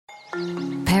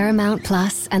Paramount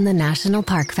Plus and the National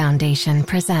Park Foundation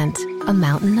present A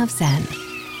Mountain of Zen.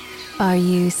 Are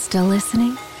you still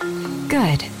listening?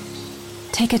 Good.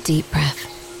 Take a deep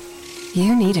breath.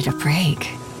 You needed a break.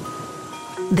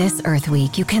 This Earth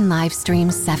Week, you can live stream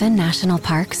 7 national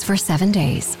parks for 7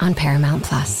 days on Paramount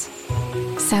Plus.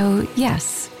 So,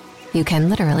 yes, you can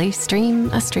literally stream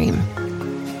a stream.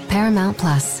 Paramount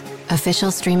Plus,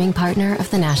 official streaming partner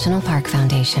of the National Park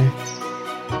Foundation.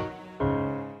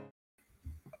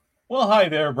 Well, hi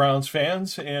there, Browns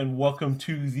fans, and welcome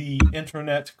to the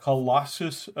internet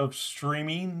colossus of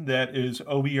streaming that is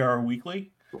OBR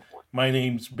Weekly. My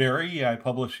name's Barry. I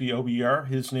publish the OBR.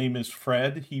 His name is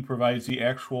Fred. He provides the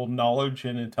actual knowledge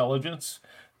and intelligence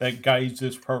that guides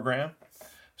this program.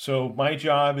 So my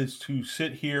job is to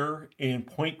sit here and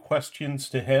point questions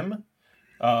to him.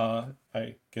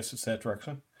 I guess it's that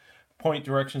direction. Point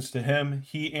directions to him.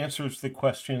 He answers the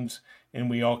questions, and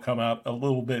we all come out a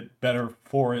little bit better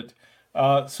for it.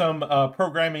 Some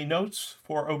programming notes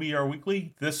for OBR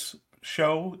Weekly. This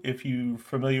show, if you're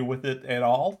familiar with it at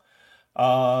all,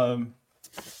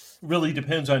 really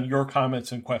depends on your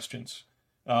comments and questions.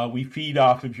 We feed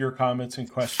off of your comments and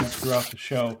questions throughout the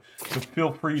show, so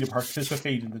feel free to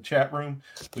participate in the chat room.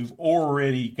 We've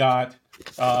already got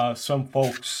some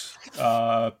folks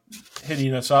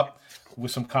hitting us up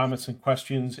with some comments and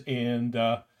questions and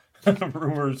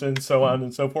rumors and so on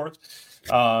and so forth.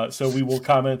 So we will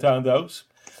comment on those.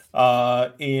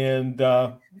 And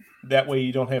that way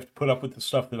you don't have to put up with the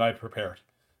stuff that I prepared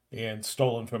and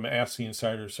stolen from Ask the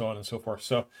Insider, so on and so forth.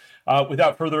 So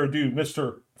without further ado,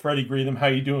 Mr. Freddie Greetham, how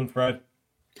you doing, Fred?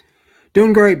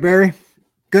 Doing great, Barry.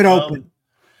 Good open.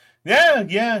 Yeah.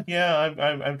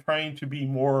 I'm trying to be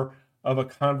more of a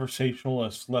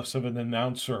conversationalist, less of an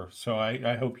announcer. So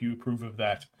I hope you approve of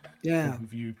that. Yeah.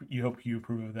 You hope you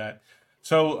approve of that.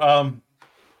 So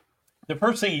the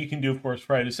first thing you can do for us,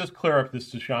 Fred, is just clear up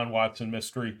this Deshaun Watson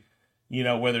mystery. You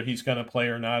know, whether he's going to play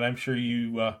or not. I'm sure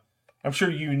you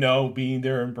know, being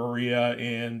there in Berea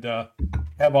and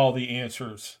have all the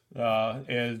answers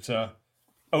as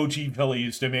OG Philly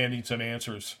is demanding some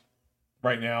answers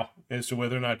right now as to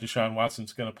whether or not Deshaun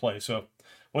Watson's going to play. So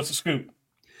what's the scoop?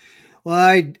 Well,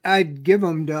 I'd give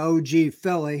him to OG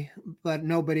Philly, but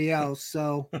nobody else.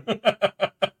 So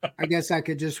I guess I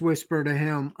could just whisper to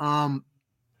him.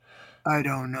 I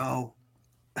don't know.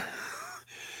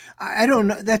 I don't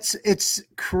know. It's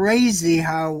crazy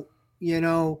how, you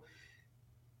know,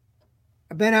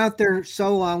 I've been out there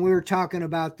so long. We were talking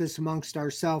about this amongst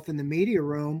ourselves in the media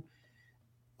room.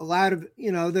 A lot of,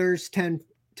 you know, there's 10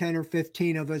 or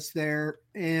 15 of us there.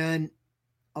 And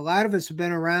a lot of us have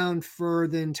been around for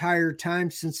the entire time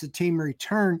since the team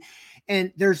returned.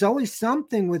 And there's always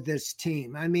something with this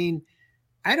team. I mean,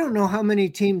 I don't know how many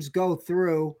teams go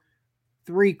through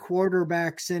 3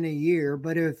 quarterbacks in a year,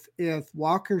 but if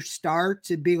Walker starts,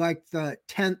 it'd be like the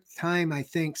 10th time, I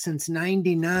think, since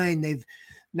 99, they've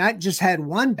not just had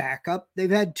one backup, they've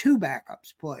had 2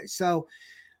 backups play. So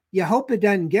you hope it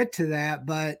doesn't get to that,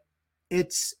 but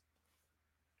it's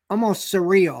almost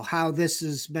surreal how this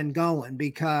has been going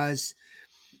because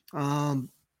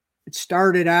it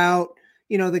started out,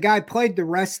 you know, the guy played the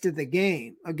rest of the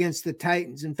game against the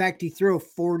Titans. In fact, he threw a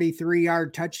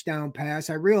 43-yard touchdown pass.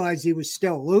 I realized he was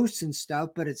still loose and stuff,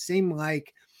 but it seemed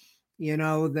like, you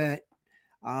know, that,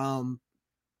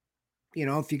 you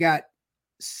know, if you got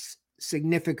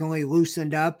significantly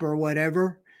loosened up or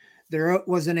whatever, there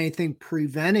wasn't anything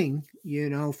preventing, you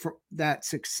know, from that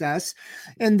success.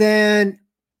 And then,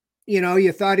 you know,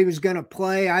 you thought he was going to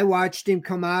play. I watched him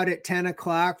come out at 10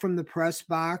 o'clock from the press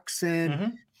box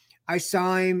and I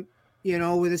saw him, you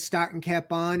know, with his stocking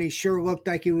cap on. He sure looked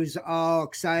like he was all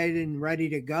excited and ready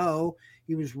to go.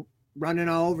 He was running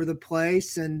all over the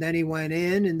place, and then he went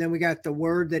in, and then we got the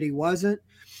word that he wasn't.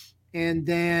 And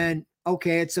then,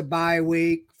 okay, it's a bye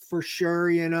week for sure.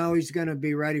 You know, he's going to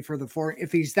be ready for the 4.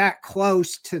 If he's that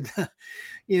close to the,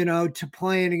 you know, to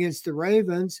playing against the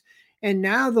Ravens. And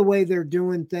now the way they're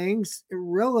doing things, it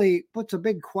really puts a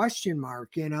big question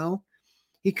mark, you know.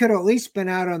 He could have at least been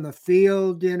out on the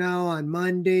field, you know, on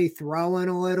Monday throwing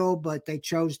a little, but they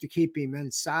chose to keep him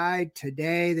inside.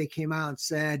 Today they came out and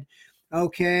said,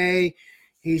 okay,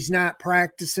 he's not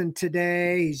practicing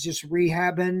today. He's just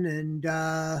rehabbing. And,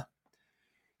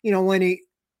 you know,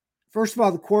 first of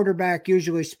all, the quarterback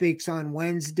usually speaks on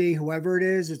Wednesday, whoever it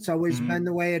is. It's always been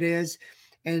the way it is.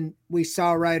 And we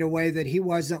saw right away that he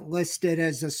wasn't listed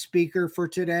as a speaker for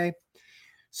today.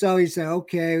 So he said,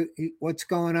 okay, what's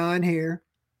going on here?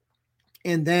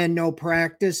 And then no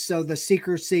practice. So the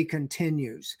secrecy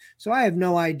continues. So I have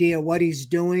no idea what he's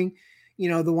doing.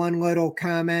 the one little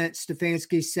comment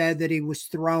Stefanski said that he was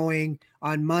throwing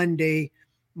on Monday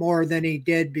more than he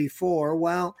did before.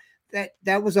 Well,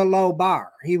 that was a low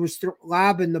bar. He was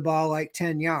lobbing the ball like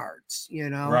 10 yards,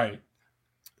 Right.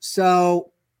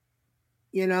 So,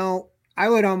 I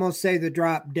would almost say the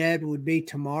drop dead would be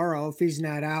tomorrow. If he's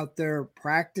not out there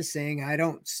practicing, I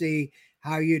don't see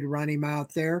how you'd run him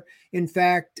out there. In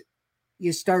fact,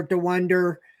 you start to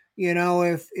wonder,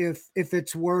 if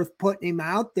it's worth putting him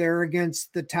out there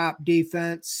against the top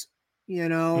defense,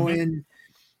 in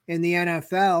the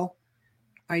NFL.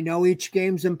 I know each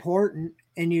game's important,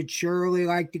 and you'd surely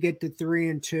like to get to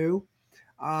 3-2.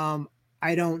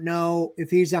 I don't know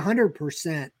if he's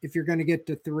 100% if you're going to get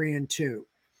to 3-2,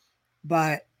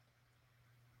 but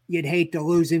you'd hate to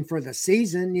lose him for the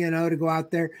season, to go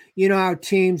out there. You know how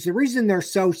teams, the reason they're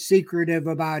so secretive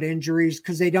about injuries,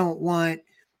 because they don't want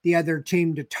the other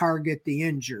team to target the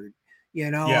injured.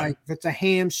 Like if it's a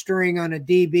hamstring on a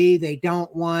DB, they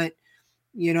don't want,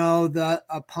 the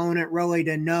opponent really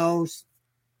to know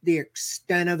the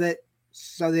extent of it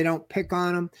so they don't pick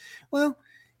on them. Well,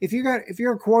 if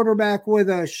you're a quarterback with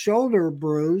a shoulder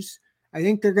bruise, I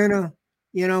think they're going to,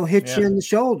 hit you in the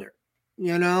shoulder,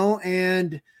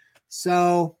 and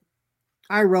so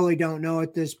I really don't know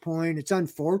at this point. It's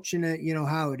unfortunate,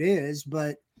 how it is,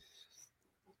 but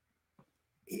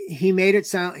he made it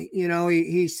sound,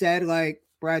 he said, like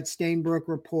Brad Stainbrook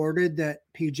reported, that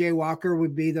PJ Walker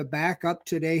would be the backup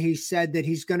today. He said that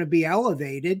he's going to be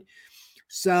elevated.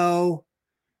 So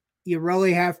you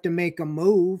really have to make a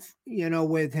move,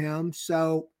 with him.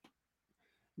 So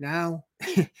now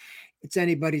it's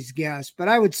anybody's guess. But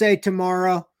I would say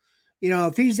tomorrow,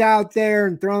 if he's out there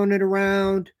and throwing it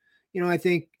around, I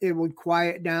think it would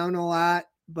quiet down a lot.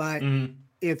 But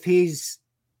if he's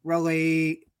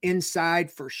really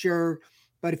inside, for sure.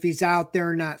 But if he's out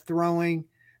there not throwing,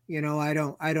 I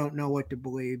don't know what to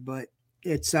believe. But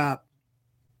it's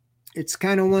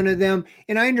kind of one of them.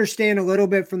 And I understand a little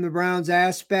bit from the Browns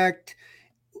aspect.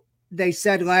 They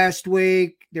said last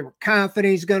week they were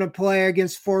confident he's going to play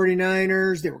against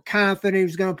 49ers. They were confident he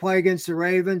was going to play against the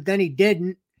Ravens. Then he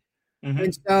didn't.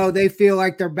 And so they feel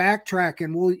like they're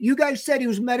backtracking. Well, you guys said he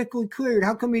was medically cleared.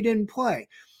 How come he didn't play?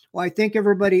 Well, I think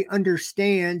everybody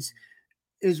understands,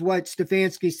 is what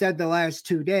Stefanski said the last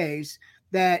 2 days,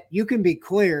 that you can be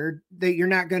cleared, that you're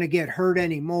not going to get hurt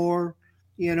anymore,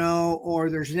 or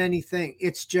there's anything.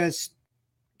 It's just,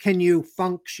 can you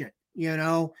function?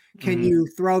 Can you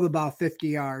throw the ball 50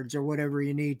 yards or whatever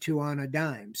you need to on a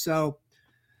dime? So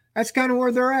that's kind of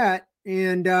where they're at.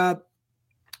 And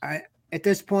at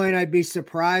this point, I'd be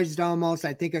surprised almost.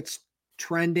 I think it's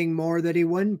trending more that he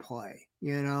wouldn't play,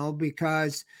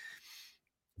 because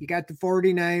you got the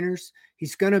 49ers.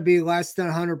 He's going to be less than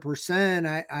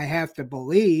 100%, I have to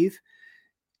believe.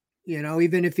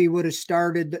 Even if he would have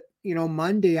started,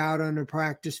 Monday out on the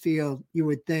practice field, you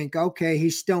would think, okay, he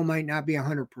still might not be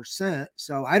 100%.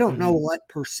 So I don't know what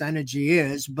percentage he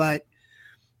is, but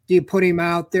do you put him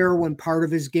out there when part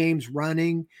of his game's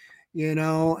running,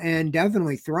 and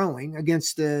definitely throwing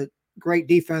against the great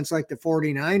defense like the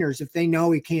 49ers, if they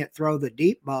know he can't throw the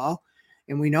deep ball,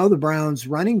 and we know the Browns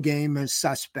running game is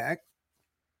suspect,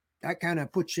 that kind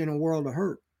of puts you in a world of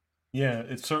hurt. Yeah,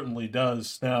 it certainly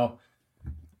does. Now,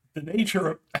 the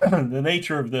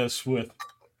nature of this with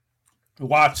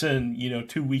Watson,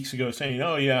 2 weeks ago saying,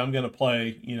 "Oh yeah, I'm going to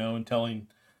play," and telling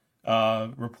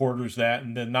reporters that,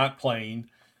 and then not playing,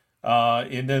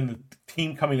 and then the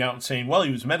team coming out and saying, "Well,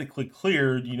 he was medically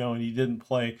cleared," and he didn't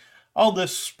play. All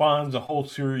this spawns a whole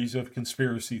series of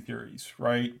conspiracy theories,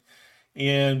 right?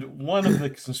 And one of the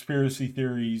conspiracy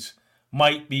theories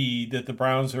might be that the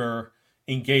Browns are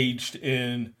engaged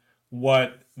in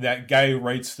what that guy who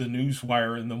writes the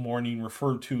Newswire in the morning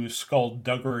referred to as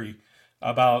skullduggery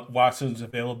about Watson's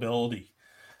availability.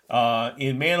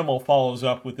 And Manimal follows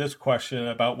up with this question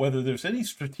about whether there's any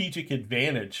strategic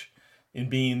advantage in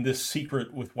being this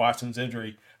secret with Watson's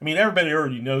injury. I mean, everybody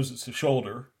already knows it's the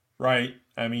shoulder, right?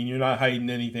 I mean, you're not hiding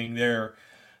anything there.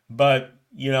 But,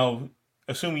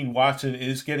 assuming Watson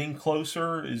is getting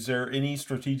closer, is there any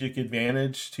strategic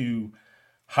advantage to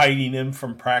hiding him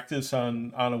from practice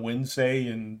on a Wednesday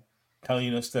and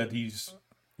telling us that he's,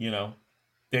 day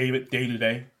to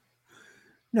day?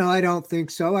 No, I don't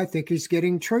think so. I think he's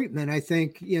getting treatment. I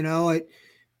think,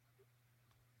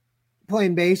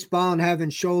 playing baseball and having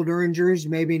shoulder injuries,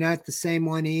 maybe not the same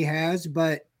one he has,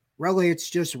 but really it's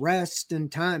just rest and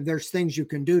time. There's things you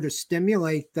can do to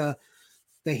stimulate the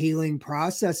healing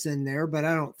process in there, but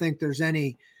I don't think there's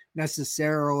any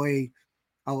necessarily,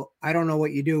 I don't know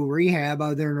what you do rehab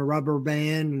other than a rubber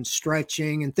band and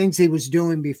stretching and things he was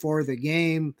doing before the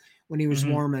game when he was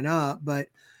warming up. But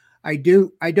I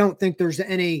don't think there's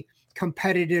any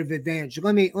competitive advantage.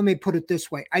 Let me put it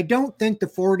this way. I don't think the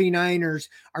 49ers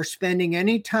are spending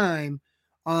any time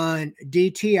on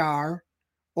DTR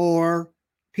or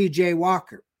PJ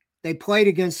Walker. They played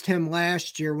against him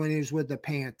last year when he was with the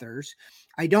Panthers.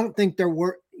 I don't think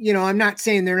I'm not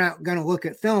saying they're not going to look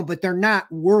at film, but they're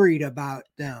not worried about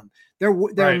them. They're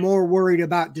Right. more worried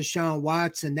about Deshaun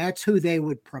Watson. That's who they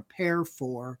would prepare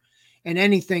for. And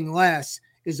anything less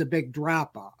is a big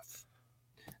drop off.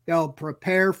 They'll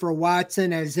prepare for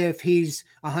Watson as if he's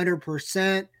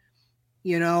 100%,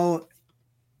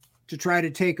 to try to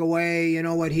take away,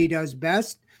 what he does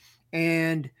best.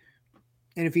 And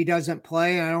if he doesn't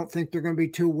play, I don't think they're going to be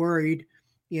too worried,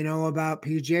 about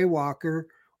PJ Walker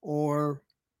or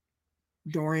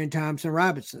Dorian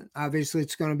Thompson-Robinson. Obviously,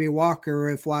 it's going to be Walker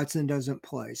if Watson doesn't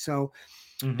play. So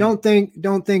don't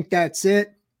think that's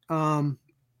it.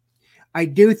 I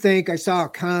do think I saw a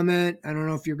comment. I don't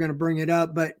know if you're going to bring it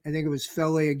up, but I think it was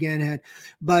Philly again.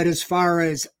 But as far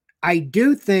as I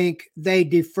do think they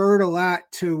deferred a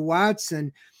lot to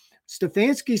Watson.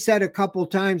 Stefanski said a couple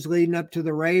times leading up to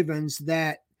the Ravens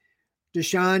that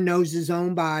Deshaun knows his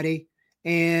own body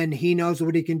and he knows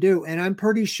what he can do. And I'm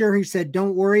pretty sure he said,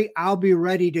 don't worry, I'll be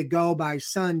ready to go by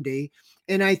Sunday.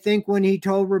 And I think when he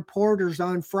told reporters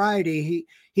on Friday,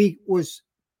 he was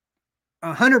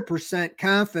 100%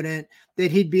 confident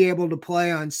that he'd be able to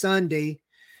play on Sunday.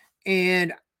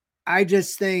 And I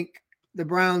just think the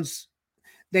Browns,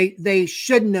 they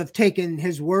shouldn't have taken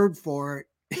his word for it.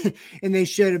 And they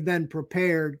should have been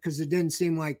prepared because it didn't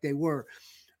seem like they were.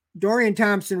 Dorian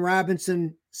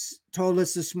Thompson-Robinson told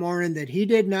us this morning that he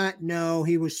did not know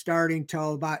he was starting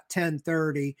till about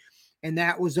 10:30. And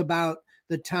that was about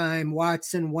the time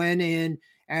Watson went in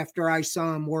after I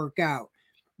saw him work out.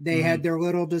 They had their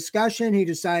little discussion. He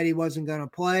decided he wasn't going to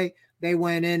play. They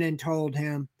went in and told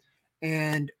him.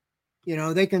 And,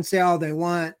 they can say all they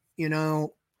want,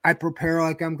 I prepare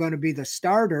like I'm going to be the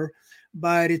starter,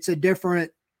 but it's a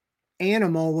different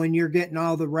animal when you're getting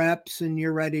all the reps and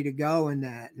you're ready to go in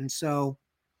that. And so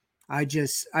I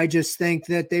just think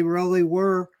that they really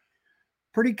were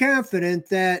pretty confident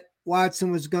that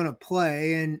Watson was going to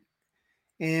play,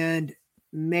 and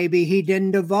maybe he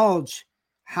didn't divulge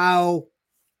how,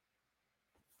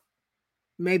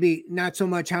 maybe not so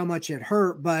much how much it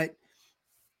hurt, but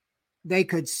they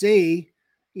could see,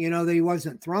 that he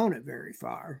wasn't throwing it very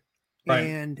far. Right.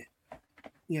 And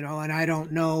and I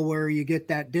don't know where you get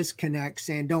that disconnect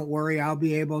saying, don't worry, I'll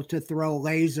be able to throw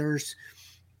lasers,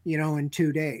 in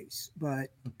 2 days,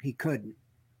 but he couldn't.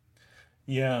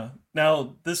 Yeah.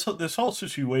 Now, this whole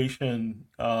situation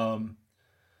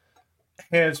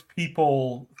has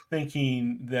people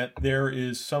thinking that there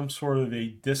is some sort of a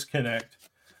disconnect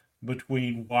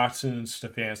between Watson and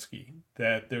Stefanski,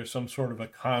 that there's some sort of a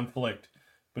conflict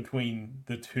between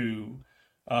the two.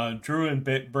 Drew in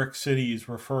Brick City is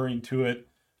referring to it.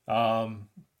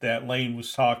 That Lane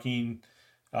was talking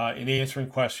and answering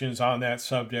questions on that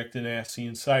subject and asked the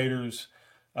insiders.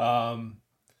 I'm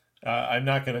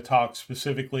not going to talk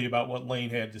specifically about what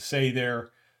Lane had to say there.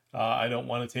 I don't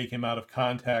want to take him out of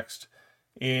context.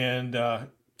 And KA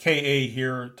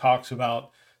here talks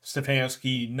about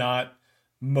Stefanski not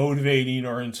motivating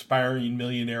or inspiring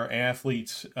millionaire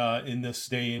athletes in this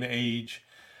day and age.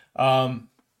 Have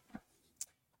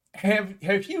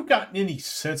you gotten any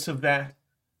sense of that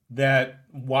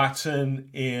Watson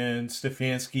and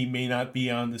Stefanski may not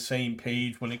be on the same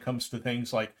page when it comes to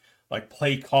things like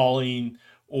play calling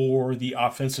or the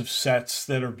offensive sets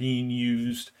that are being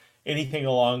used, anything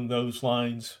along those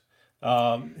lines?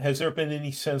 Has there been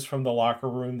any sense from the locker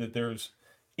room that there's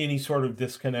any sort of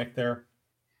disconnect there?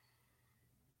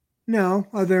 No,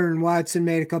 other than Watson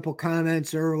made a couple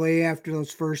comments early after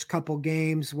those first couple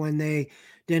games when they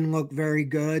didn't look very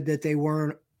good, that they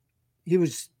weren't,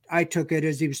 I took it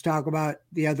as he was talking about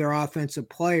the other offensive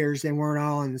players. They weren't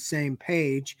all on the same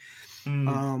page.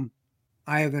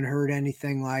 I haven't heard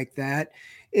anything like that.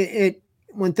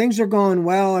 When things are going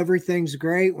well, everything's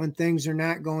great. When things are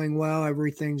not going well,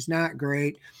 everything's not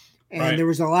great. And Right. There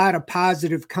was a lot of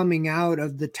positive coming out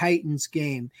of the Titans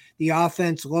game. The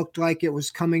offense looked like it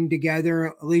was coming together,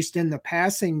 at least in the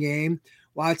passing game.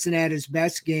 Watson had his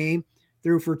best game,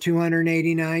 threw for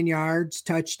 289 yards,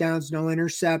 touchdowns, no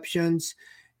interceptions,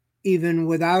 even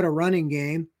without a running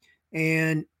game.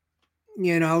 And,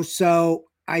 so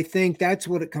I think that's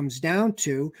what it comes down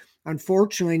to.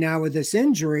 Unfortunately, now with this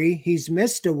injury, he's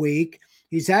missed a week.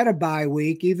 He's had a bye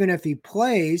week. Even if he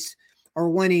plays, or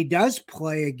when he does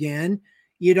play again,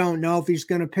 you don't know if he's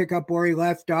going to pick up where he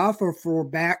left off or if we're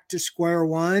back to square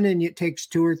one and it takes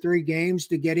 2 or 3 games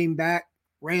to get him back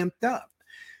ramped up.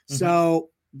 So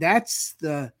that's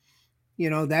the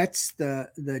that's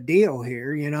the deal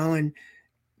here, and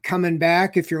coming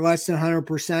back, if you're less than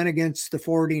 100% against the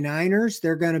 49ers,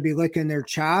 they're going to be licking their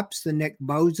chops, the Nick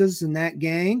Bosas and that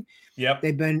gang. Yep.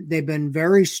 They've been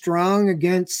very strong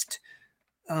against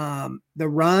the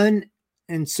run,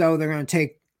 and so they're going to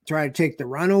try to take the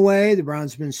run away. The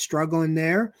Browns have been struggling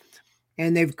there,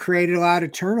 and they've created a lot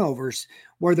of turnovers.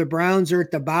 Where the Browns are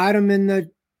at the bottom in the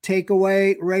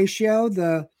takeaway ratio,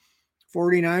 the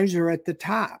 49ers are at the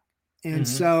top. And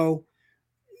so,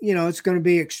 it's going to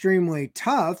be extremely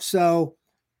tough. So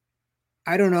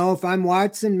I don't know if I'm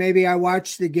Watson, maybe I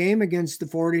watched the game against the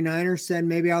 49ers, said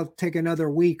maybe I'll take another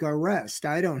week or rest.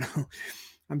 I don't know.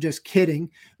 I'm just kidding.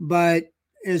 But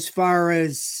as far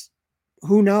as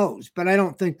who knows, but I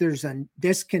don't think there's a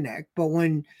disconnect. But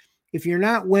if you're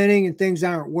not winning and things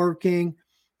aren't working,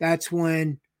 that's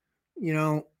when,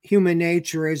 human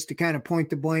nature is to kind of point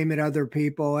the blame at other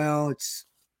people. Well, it's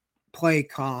play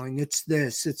calling, it's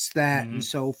this, it's that, and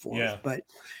so forth. Yeah. But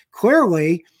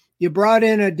clearly, you brought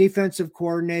in a defensive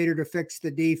coordinator to fix the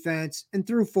defense, and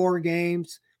through 4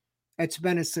 games, it's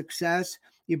been a success.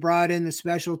 You brought in the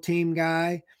special team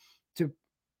guy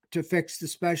to fix the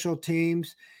special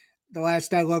teams. The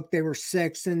last I looked, they were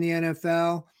 6th in the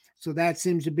NFL. So that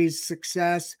seems to be a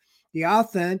success. The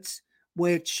offense,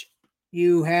 which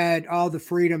you had all the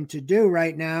freedom to do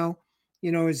right now,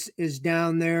 is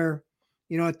down there,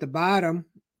 at the bottom.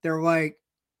 They're like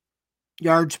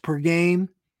yards per game,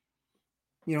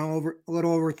 over a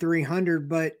little over 300,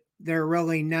 but they're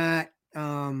really not,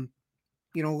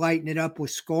 lighting it up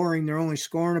with scoring. They're only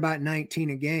scoring about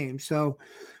 19 a game. So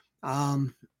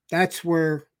that's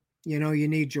where, you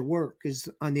need your work is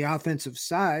on the offensive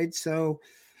side. So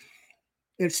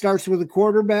it starts with a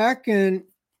quarterback, and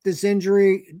this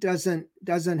injury doesn't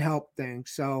help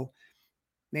things. So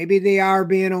maybe they are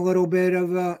being a little bit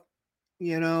of a,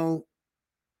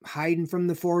 hiding from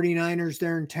the 49ers,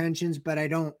 their intentions, but I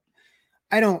don't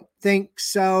think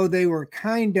so. They were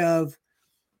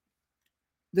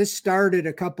this started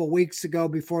a couple weeks ago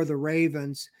before the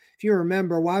Ravens. If you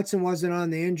remember, Watson wasn't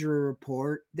on the injury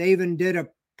report. They even did a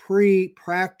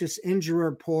pre-practice injury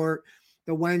report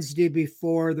the Wednesday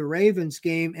before the Ravens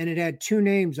game, and it had 2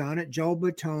 names on it, Joe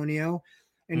Bitonio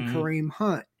and Kareem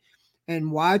Hunt.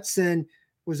 And Watson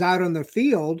was out on the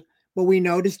field, but we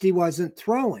noticed he wasn't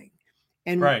throwing.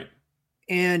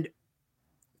 And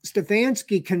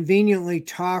Stefanski conveniently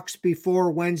talks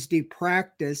before Wednesday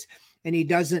practice, and he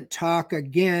doesn't talk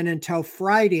again until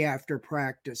Friday after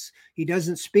practice. He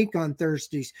doesn't speak on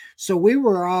Thursdays. So we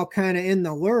were all kind of in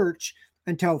the lurch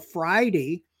until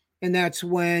Friday. And that's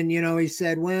when, he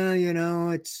said, well,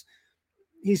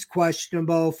 he's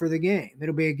questionable for the game.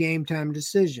 It'll be a game time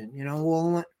decision,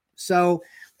 so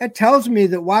that tells me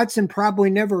that Watson probably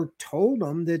never told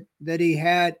him that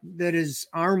his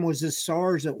arm was as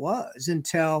sore as it was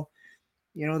until,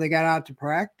 they got out to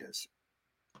practice.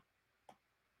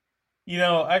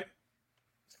 So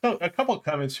a couple of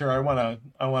comments here I want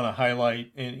to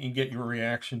highlight and get your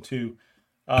reaction to.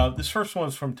 This first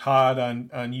one's from Todd on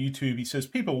YouTube. He says,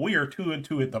 "People, we are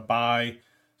 2-2 at the bye.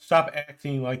 Stop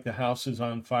acting like the house is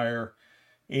on fire."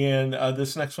 And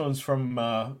this next one's from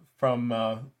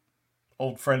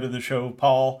old friend of the show,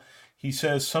 Paul. He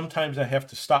says, "Sometimes I have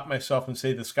to stop myself and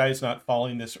say the sky's not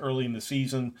falling this early in the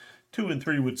season.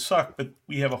 2-3 would suck, but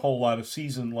we have a whole lot of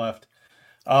season left."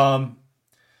 The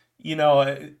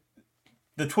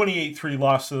 28-3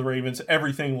 loss to the Ravens,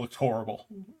 everything looked horrible,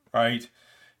 right?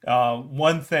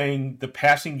 One thing, the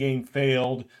passing game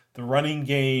failed. The running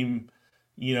game,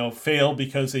 failed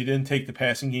because they didn't take the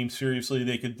passing game seriously.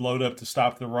 They could load up to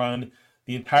stop the run.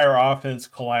 The entire offense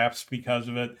collapsed because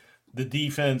of it. The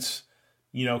defense,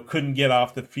 couldn't get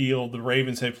off the field. The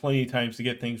Ravens had plenty of times to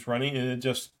get things running, and it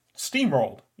just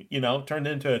steamrolled, turned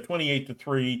into a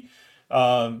 28-3,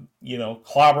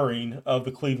 clobbering of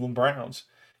the Cleveland Browns.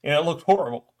 And it looked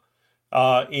horrible.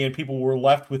 And people were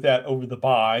left with that over the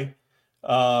bye,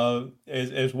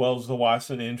 as well as the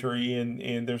Watson injury.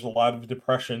 And there's a lot of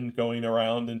depression going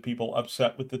around and people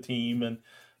upset with the team, and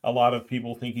a lot of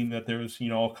people thinking that there's,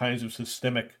 all kinds of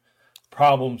systemic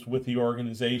problems with the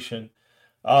organization.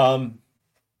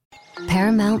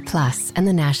 Paramount Plus and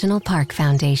the National Park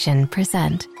Foundation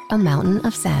present A Mountain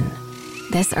of Zen.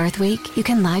 This Earth Week, you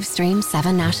can live stream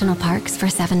 7 national parks for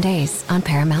 7 days on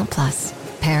Paramount Plus.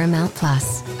 Paramount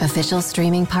Plus, official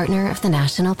streaming partner of the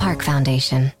National Park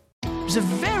Foundation. was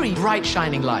a very bright,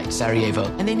 shining light, Sarajevo,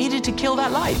 and they needed to kill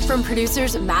that light. From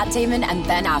producers Matt Damon and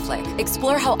Ben Affleck,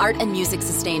 explore how art and music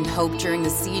sustained hope during the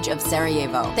siege of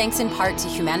Sarajevo, thanks in part to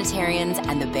humanitarians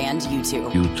and the band U2.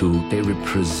 U2, they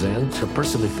represent a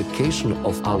personification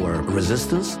of our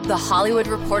resistance. The Hollywood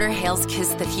Reporter hails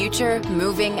Kiss the Future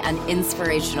moving and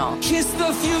inspirational. Kiss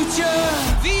the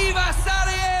future! Viva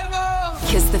Sarajevo!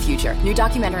 Kiss the Future. New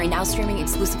documentary now streaming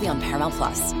exclusively on Paramount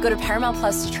Plus. Go to Paramount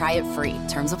Plus to try it free.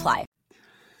 Terms apply.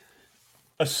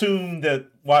 Assume that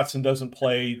Watson doesn't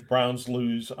play, the Browns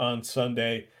lose on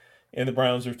Sunday, and the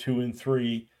Browns are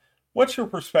 2-3. What's your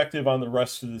perspective on the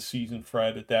rest of the season,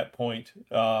 Fred, at that point?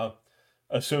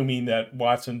 Assuming that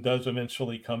Watson does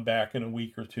eventually come back in a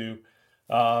week or two.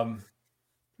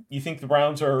 You think the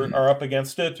Browns are up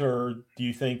against it, or do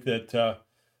you think that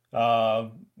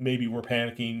maybe we're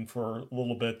panicking for a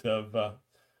little bit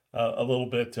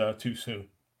too soon?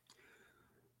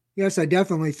 Yes, I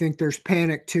definitely think there's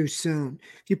panic too soon.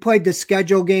 If you played the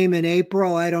schedule game in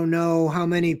April, I don't know how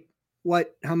many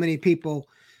people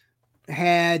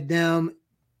had them,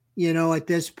 at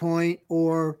this point.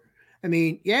 Or,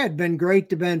 it'd been great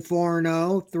to been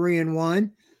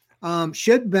 4-0, 3-1.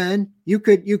 Should been. You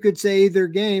could say either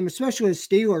game, especially a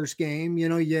Steelers game.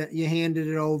 You handed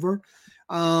it over.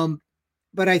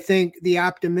 But I think the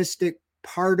optimistic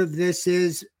part of this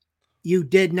is you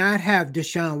did not have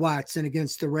Deshaun Watson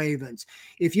against the Ravens.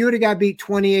 If you would have got beat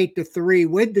 28-3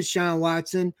 with Deshaun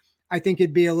Watson, I think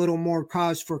it'd be a little more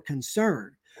cause for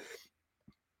concern.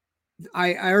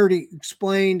 I already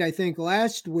explained, I think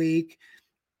last week,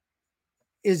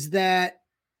 is that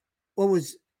what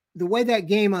was the way that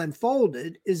game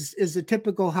unfolded is a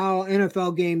typical how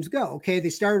NFL games go. Okay,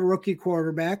 they started a rookie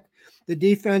quarterback. The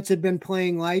defense had been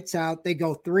playing lights out. They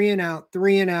go 3 and out.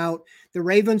 The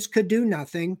Ravens could do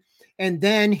nothing. And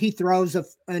then he throws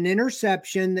an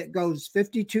interception that goes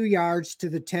 52 yards to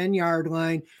the 10-yard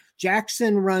line.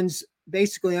 Jackson runs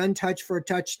basically untouched for a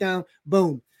touchdown.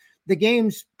 Boom. The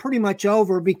game's pretty much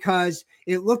over because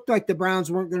it looked like the Browns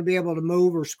weren't going to be able to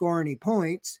move or score any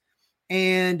points.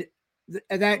 And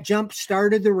that jump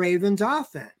started the Ravens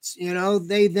offense.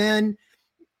 They then,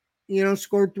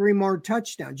 scored 3 more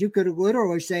touchdowns. You could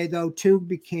literally say, though, 2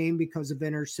 became because of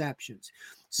interceptions.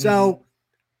 So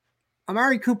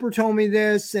Amari Cooper told me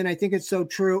this, and I think it's so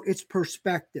true. It's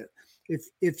perspective.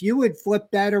 If you would flip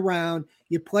that around,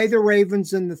 you play the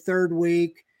Ravens in the third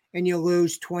week and you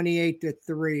lose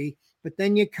 28-3, but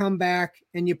then you come back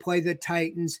and you play the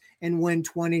Titans and win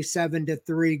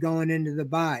 27-3 going into the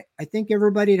bye. I think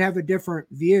everybody'd have a different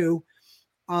view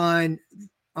on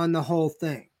the whole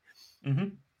thing.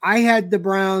 I had the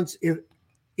Browns,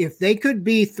 if they could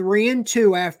be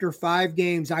 3-2 after 5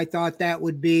 games, I thought that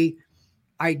would be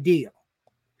ideal.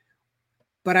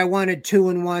 But I wanted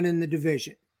 2-1 in the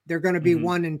division. They're going to be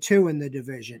 1-2 in the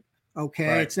division. Okay.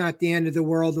 Right. It's not the end of the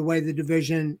world the way the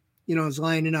division, is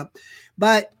lining up.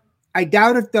 But I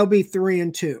doubt if they'll be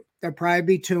 3-2. They'll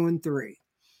probably be 2-3.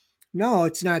 No,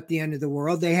 it's not the end of the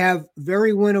world. They have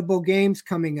very winnable games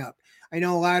coming up. I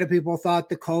know a lot of people thought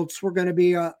the Colts were going to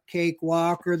be a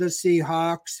cakewalk, or the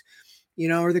Seahawks,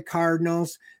 or the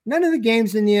Cardinals. None of the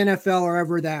games in the NFL are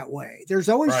ever that way. There's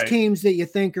always teams that you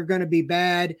think are going to be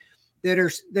bad, that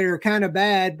are kind of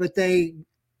bad, but they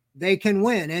can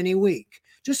win any week.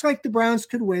 Just like the Browns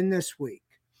could win this week.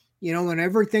 When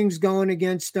everything's going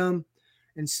against them,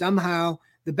 and somehow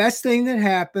the best thing that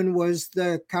happened was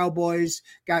the Cowboys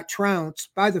got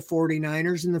trounced by the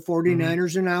 49ers, and the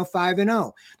 49ers are now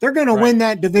 5-0. They're going to win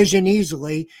that division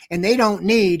easily, and they don't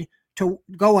need to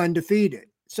go undefeated.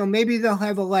 So maybe they'll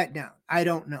have a letdown. I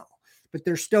don't know, but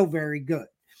they're still very good.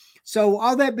 So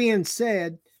all that being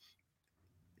said,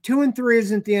 2-3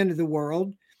 isn't the end of the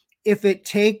world. If it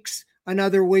takes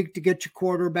another week to get your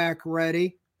quarterback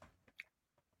ready,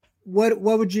 what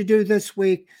would you do this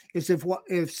week? Is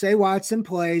if say Watson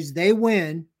plays, they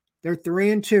win, they're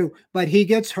 3-2, but he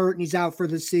gets hurt and he's out for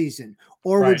the season,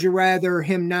 or would you rather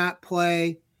him not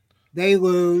play, they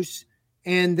lose,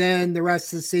 and then the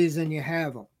rest of the season you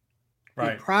have them?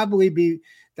 Right. The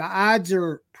odds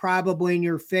are probably in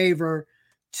your favor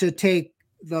to take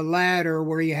the latter,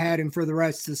 where you had him for the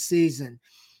rest of the season.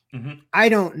 I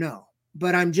don't know,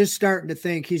 but I'm just starting to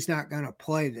think he's not going to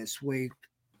play this week,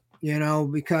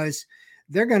 because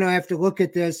they're going to have to look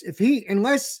at this.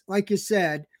 Unless, like you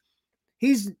said,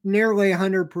 he's nearly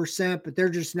 100%, but they're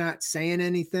just not saying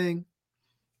anything.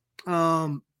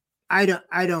 I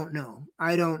don't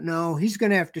know. He's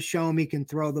going to have to show him he can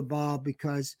throw the ball,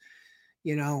 because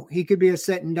he could be a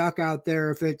sitting duck out there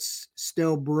if it's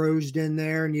still bruised in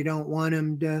there, and you don't want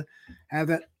him to have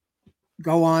it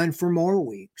go on for more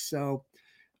weeks. So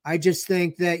I just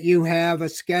think that you have a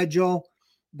schedule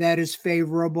that is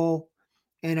favorable,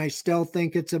 and I still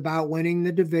think it's about winning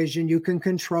the division. You can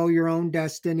control your own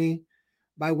destiny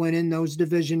by winning those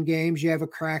division games. You have a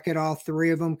crack at all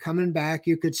three of them coming back.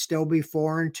 You could still be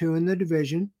 4-2 in the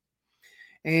division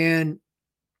and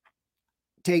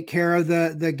take care of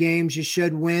the games you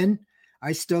should win.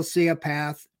 I still see a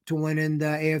path to winning the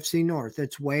AFC North.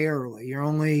 It's way early. You're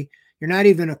not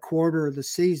even a quarter of the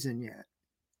season yet.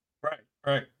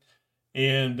 Right.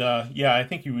 And yeah, I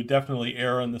think you would definitely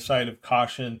err on the side of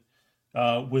caution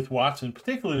with Watson,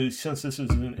 particularly since this is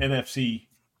an NFC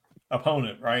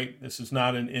opponent, right? This is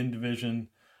not an in-division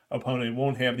opponent. It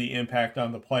won't have the impact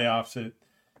on the playoffs that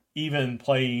even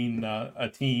playing a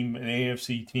team, an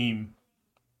AFC team,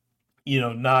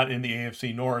 not in the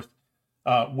AFC North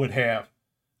would have.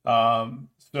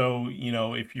 So,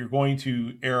 if you're going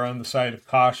to err on the side of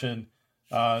caution,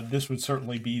 this would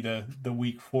certainly be the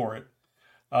week for it.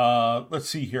 Let's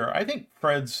see here. I think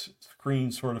Fred's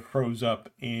screen sort of froze up,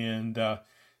 and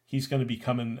he's going to be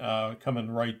coming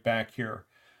right back here.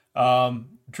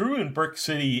 Drew in Brick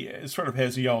City sort of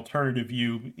has the alternative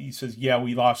view. He says, yeah,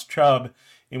 we lost Chubb,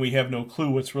 and we have no clue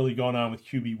what's really going on with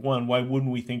QB1. Why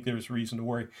wouldn't we think there's reason to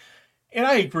worry? And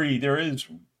I agree, there is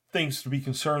things to be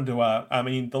concerned about. I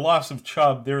mean, the loss of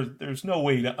Chubb, there's no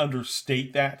way to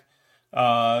understate that.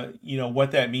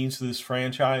 What that means to this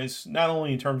franchise, not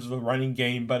only in terms of the running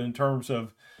game, but in terms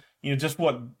of, just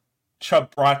what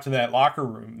Chubb brought to that locker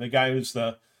room. The guy who's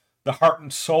the heart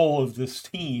and soul of this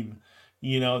team.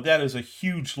 That is a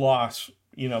huge loss,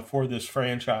 for this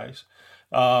franchise.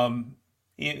 It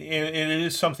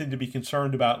is something to be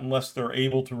concerned about unless they're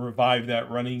able to revive that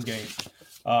running game.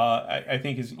 I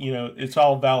think it's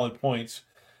all valid points.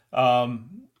 I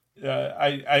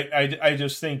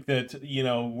just think that,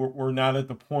 we're not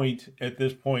at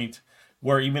this point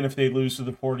where even if they lose to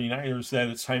the 49ers, that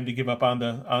it's time to give up on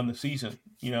the season.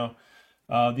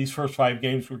 These first 5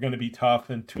 games were going to be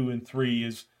tough, and 2 and 3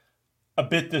 is a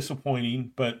bit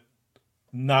disappointing, but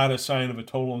not a sign of a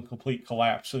total and complete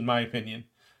collapse, in my opinion,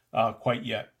 quite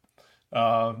yet.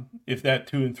 If that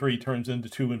 2 and 3 turns into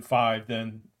 2 and 5,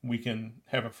 then we can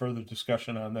have a further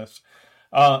discussion on this.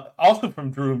 Also from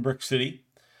Drew in Brick City,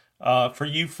 for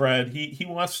you, Fred, he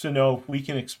wants to know if we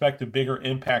can expect a bigger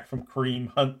impact from Kareem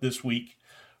Hunt this week,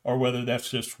 or whether that's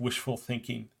just wishful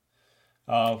thinking.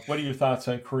 What are your thoughts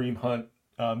on Kareem Hunt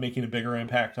making a bigger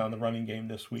impact on the running game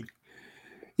this week?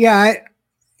 Yeah,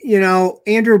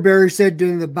 Andrew Berry said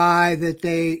during the bye that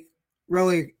they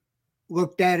really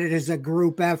looked at it as a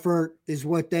group effort, is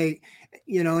what they,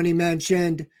 and he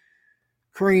mentioned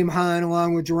Kareem Hunt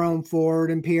along with Jerome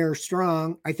Ford and Pierre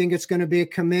Strong. I think it's going to be a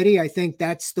committee. I think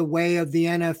that's the way of the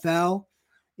NFL,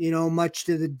 much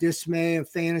to the dismay of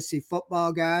fantasy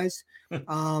football guys.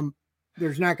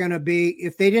 There's not going to be,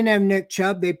 if they didn't have Nick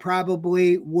Chubb, they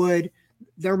probably would.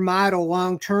 Their model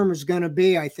long-term is going to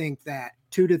be, I think, that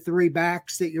 2 to 3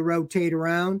 backs that you rotate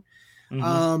around.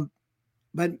 Mm-hmm.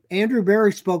 But Andrew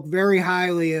Berry spoke very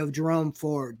highly of Jerome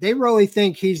Ford. They really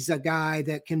think he's a guy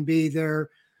that can be their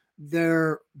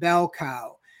bell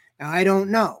cow. Now, I don't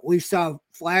know. We saw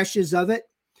flashes of it,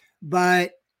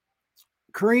 but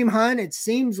Kareem Hunt, it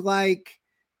seems like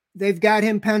they've got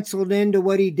him penciled into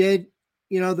what he did,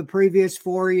 the previous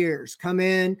 4 years. Come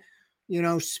in,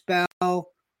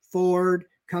 spell Ford,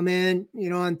 come in,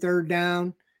 on third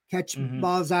down, catch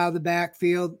balls out of the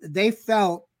backfield. They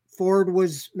felt Ford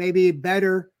was maybe a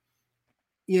better,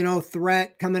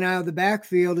 threat coming out of the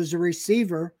backfield as a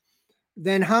receiver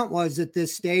than Hunt was at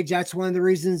this stage. That's one of the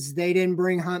reasons they didn't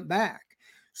bring Hunt back.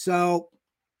 So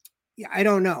I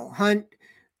don't know. Hunt,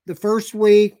 the first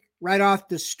week, right off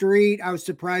the street, I was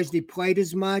surprised he played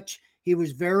as much. He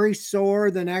was very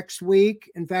sore the next week.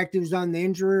 In fact, he was on the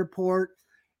injury report,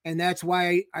 and that's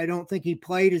why I don't think he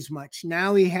played as much.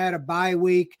 Now he had a bye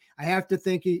week. I have to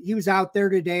think he was out there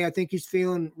today. I think he's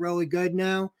feeling really good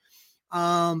now.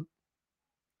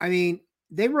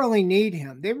 They really need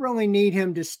him. They really need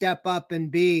him to step up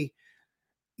and be,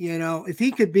 if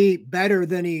he could be better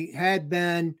than he had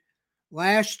been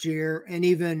last year and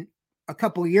even a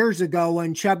couple years ago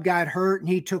when Chubb got hurt and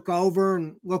he took over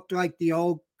and looked like the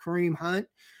old Kareem Hunt.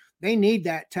 They need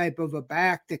that type of a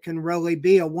back that can really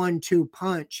be a 1-2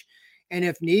 punch, and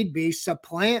if need be,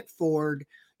 supplant Ford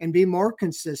and be more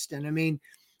consistent.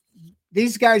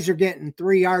 These guys are getting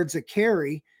 3 yards a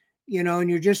carry, and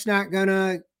you're just not going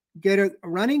to get a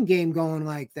running game going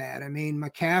like that.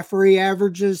 McCaffrey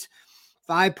averages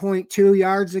 5.2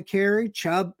 yards a carry.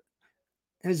 Chubb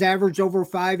has averaged over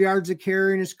 5 yards a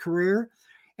carry in his career,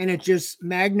 and it just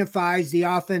magnifies the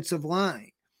offensive line.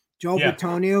 Joe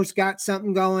Bitonio's got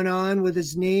something going on with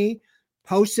his knee.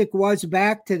 Posick was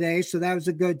back today, so that was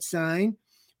a good sign.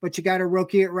 But you got a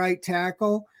rookie at right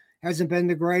tackle, hasn't been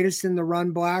the greatest in the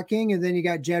run blocking, and then you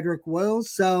got Jedrick Wills.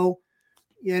 So,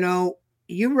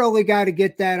 you really got to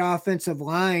get that offensive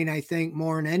line, I think,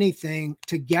 more than anything,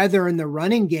 together in the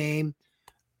running game,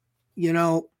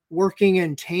 working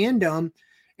in tandem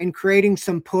and creating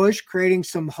some push, creating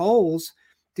some holes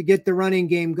to get the running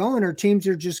game going, or teams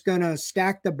are just going to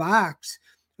stack the box,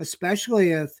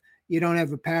 especially if you don't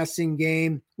have a passing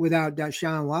game without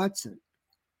Deshaun Watson.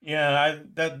 Yeah,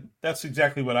 that's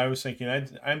exactly what I was thinking.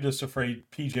 I'm just afraid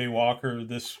P.J. Walker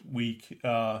this week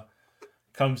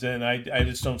comes in. I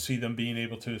just don't see them being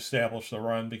able to establish the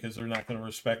run because they're not going to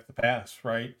respect the pass,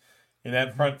 right? And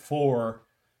that front four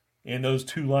and those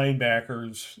two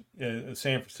linebackers,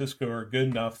 San Francisco, are good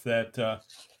enough that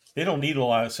they don't need a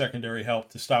lot of secondary help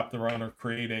to stop the run or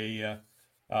create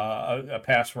a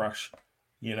pass rush,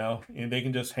 and they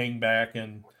can just hang back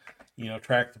and,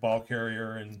 track the ball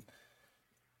carrier. And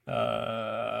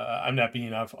I'm not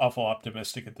being awful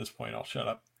optimistic at this point. I'll shut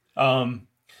up.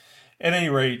 At any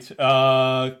rate,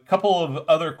 a couple of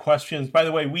other questions. By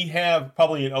the way, we have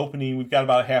probably an opening. We've got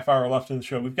about a half hour left in the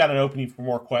show. We've got an opening for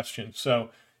more questions.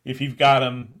 So if you've got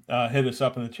them, hit us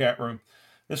up in the chat room.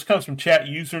 This comes from chat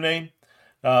username.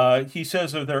 He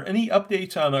says, are there any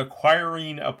updates on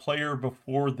acquiring a player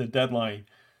before the deadline?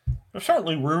 There's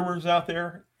certainly rumors out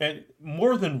there. And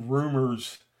more than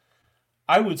rumors,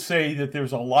 I would say that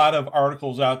there's a lot of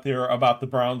articles out there about the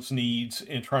Browns' needs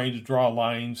and trying to draw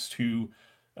lines to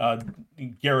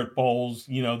Garrett Bowles,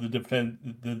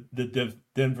 the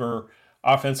Denver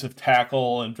offensive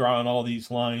tackle, and drawing all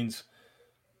these lines.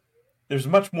 There's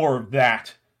much more of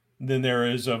that than there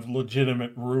is of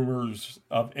legitimate rumors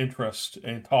of interest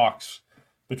and talks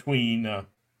between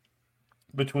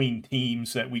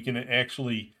teams that we can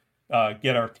actually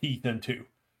get our teeth into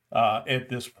at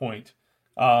this point.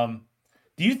 Do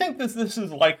you think that this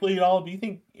is likely at all? Do you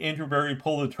think Andrew Berry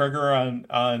pulled the trigger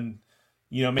on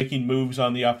making moves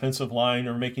on the offensive line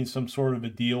or making some sort of a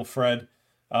deal, Fred,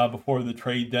 before the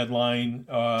trade deadline,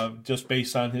 just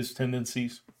based on his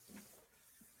tendencies?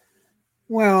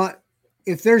 Well,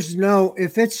 if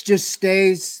it's just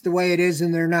stays the way it is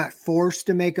and they're not forced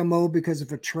to make a move because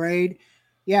of a trade,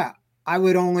 yeah, I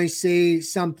would only see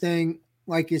something,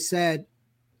 like you said,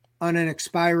 on an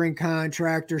expiring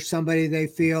contract or somebody they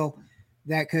feel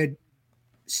that could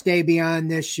stay beyond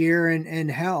this year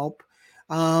and help.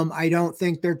 I don't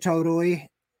think they're totally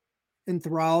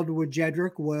enthralled with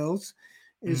Jedrick Wills'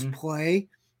 play,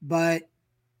 but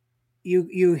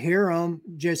you hear him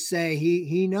just say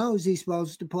he knows he's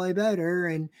supposed to play better,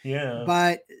 and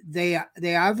but they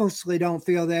obviously don't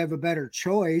feel they have a better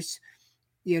choice.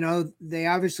 They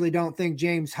obviously don't think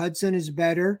James Hudson is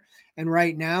better, and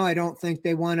right now I don't think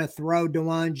they want to throw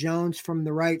DeJuan Jones from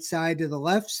the right side to the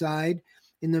left side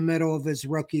in the middle of his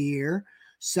rookie year.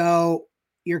 So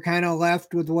you're kind of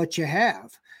left with what you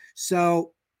have.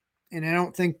 So, and I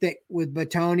don't think that with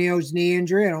Batonio's knee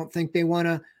injury, I don't think they want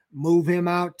to move him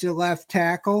out to left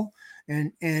tackle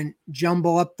and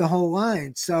jumble up the whole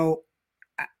line. So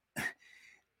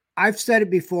I've said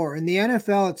it before, in the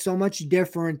NFL, it's so much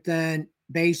different than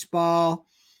baseball,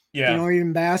 or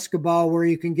even basketball, where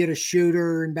you can get a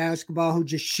shooter in basketball who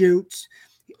just shoots.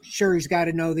 Sure, he's got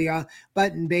to know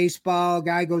but in baseball, a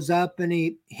guy goes up and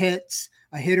he hits.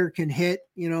 A hitter can hit,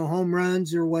 home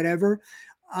runs or whatever.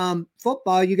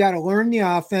 Football, you got to learn the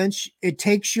offense. It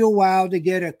takes you a while to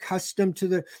get accustomed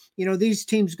to these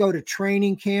teams go to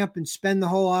training camp and spend the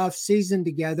whole off season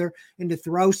together, and to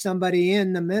throw somebody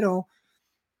in the middle,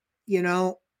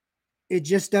 it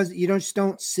just doesn't, you just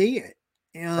don't see it.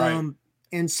 Right.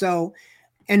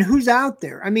 And who's out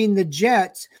there? I mean, the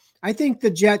Jets, I think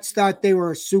the Jets thought they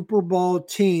were a Super Bowl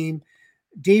team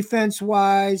defense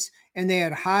wise, and they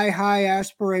had high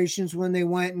aspirations when they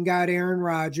went and got Aaron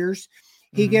Rodgers.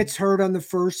 He gets hurt on the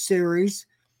first series,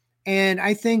 and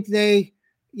I think they,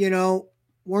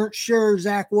 weren't sure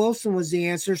Zach Wilson was the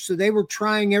answer, so they were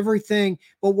trying everything,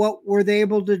 but what were they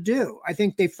able to do? I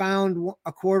think they found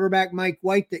a quarterback, Mike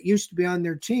White, that used to be on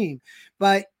their team,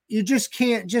 but you just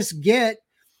can't just get,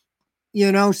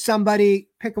 somebody,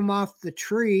 pick them off the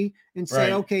tree and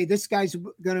say, okay, this guy's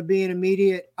going to be an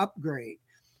immediate upgrade.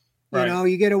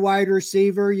 You get a wide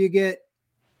receiver, you get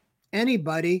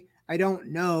anybody. I don't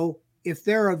know if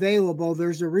they're available.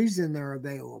 There's a reason they're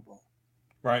available.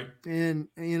 Right. And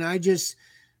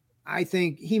I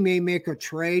think he may make a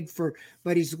trade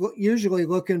but he's usually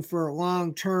looking for a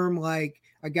long-term, like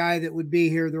a guy that would be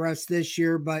here the rest of this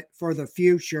year, but for the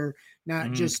future,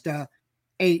 not just a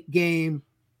 8-game,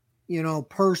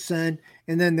 person,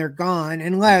 and then they're gone,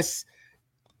 unless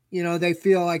they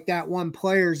feel like that one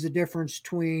player is the difference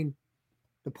between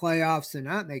the playoffs and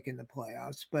not making the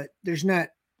playoffs. But there's not,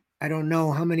 I don't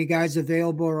know how many guys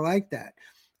available are like that.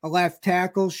 A left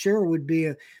tackle, sure, would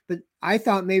be but I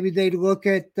thought maybe they'd look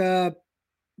at the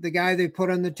guy they put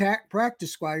on the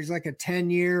practice squad. He's like a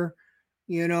 10-year,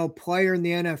 player in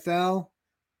the NFL.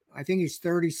 I think he's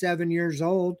 37 years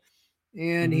old,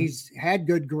 and he's had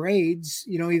good grades,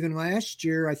 even last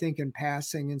year, I think, in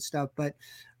passing and stuff. But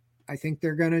I think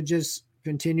they're going to just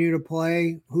continue to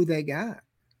play who they got.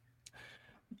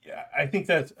 Yeah, I think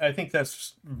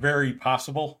that's very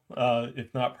possible,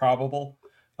 if not probable.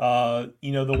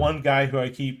 The one guy who I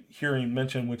keep hearing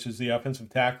mentioned, which is the offensive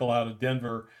tackle out of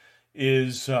Denver,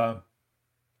 is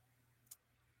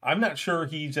I'm not sure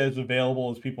he's as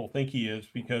available as people think he is,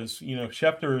 because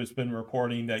Schefter has been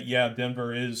reporting that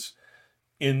Denver is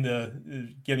in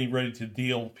the getting ready to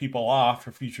deal people off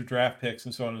for future draft picks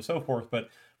and so on and so forth, but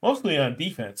mostly on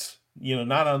defense,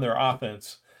 not on their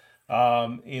offense.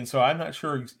 And so I'm not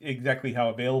sure exactly how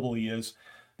available he is.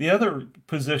 The other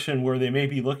position where they may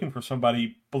be looking for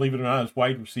somebody, believe it or not, is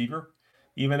wide receiver,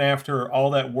 even after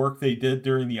all that work they did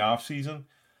during the offseason.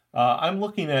 I'm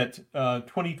looking at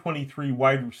 2023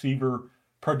 wide receiver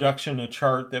production, a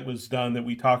chart that was done that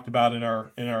we talked about in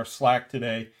our Slack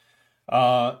today.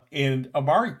 And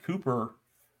Amari Cooper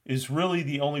is really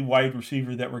the only wide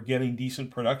receiver that we're getting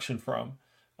decent production from.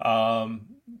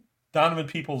 Donovan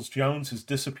Peoples-Jones has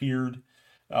disappeared.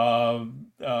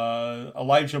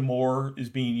 Elijah Moore is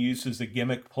being used as a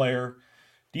gimmick player.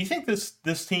 Do you think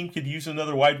this team could use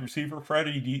another wide receiver, Fred,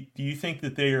 or do you think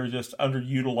that they are just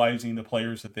underutilizing the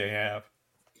players that they have?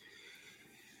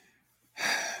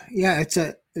 Yeah, it's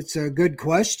a good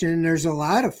question. There's a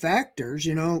lot of factors.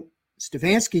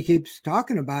 Stefanski keeps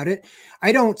talking about it.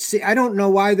 I don't know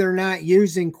why they're not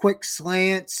using quick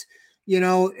slants.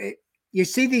 You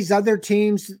see these other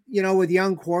teams, with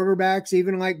young quarterbacks,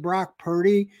 even like Brock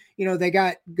Purdy, they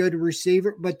got good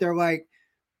receiver, but they're like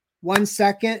 1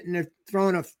 second and they're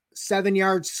throwing a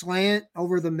 7-yard slant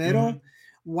over the middle.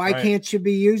 Why can't you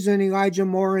be using Elijah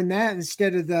Moore in that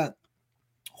instead of the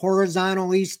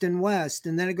horizontal east and west?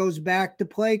 And then it goes back to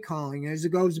play calling, as it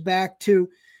goes back to,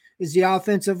 is the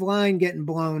offensive line getting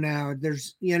blown out?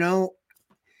 There's, you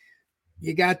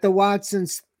got the Watson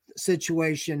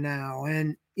situation now.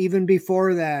 And even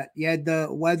before that, you had the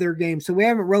weather game. So we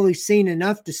haven't really seen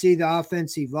enough to see the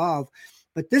offense evolve.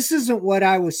 But this isn't what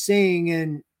I was seeing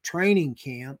in training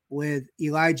camp with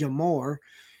Elijah Moore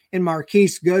and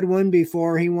Marquise Goodwin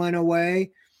before he went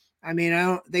away. I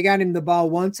mean, they got him the ball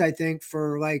once, I think,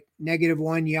 for like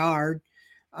 -1 yard.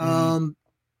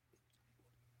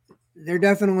 They're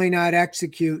definitely not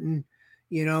executing,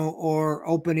 or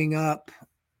opening up,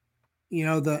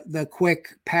 the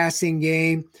quick passing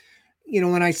game.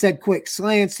 When I said quick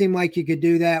slant, it seemed like you could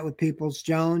do that with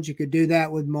Peoples-Jones. You could do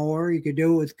that with Moore. You could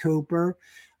do it with Cooper.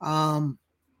 I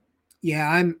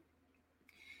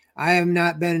have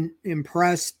not been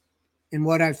impressed in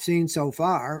what I've seen so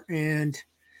far. And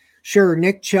sure,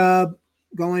 Nick Chubb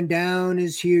going down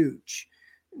is huge,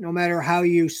 no matter how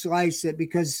you slice it,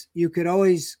 because you could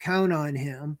always count on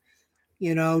him,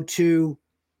 to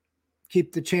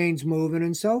keep the chains moving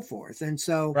and so forth. And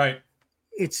so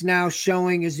it's now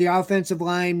showing, is the offensive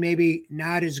line maybe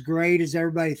not as great as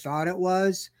everybody thought it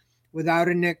was without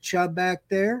a Nick Chubb back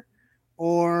there,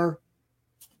 or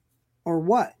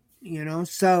what,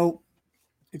 so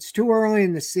it's too early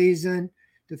in the season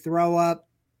to throw up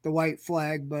the white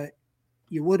flag, but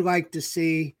you would like to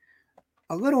see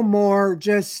a little more,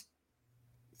 just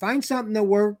find something that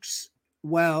works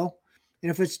well. And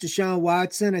if it's Deshaun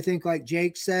Watson, I think, like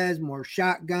Jake says, more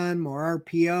shotgun, more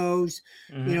RPOs,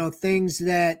 things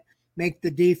that make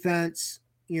the defense,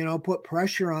 put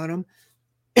pressure on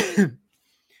them.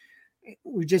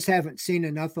 We just haven't seen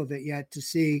enough of it yet to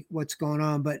see what's going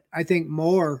on. But I think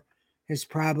Moore has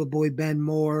probably been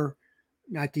more,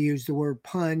 not to use the word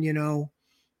pun,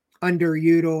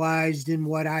 underutilized in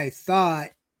what I thought.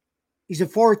 He's a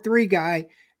 4-3 guy.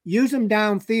 Use him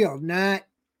downfield, not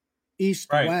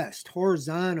east-west,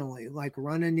 horizontally, like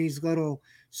running these little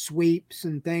sweeps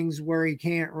and things where he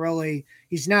can't really,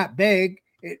 he's not big.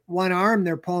 One arm,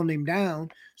 they're pulling him down.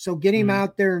 So get him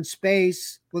out there in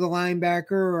space with a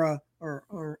linebacker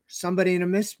or somebody in a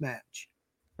mismatch.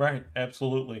 Right.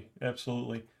 Absolutely.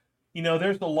 Absolutely.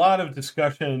 There's a lot of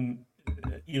discussion,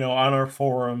 on our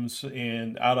forums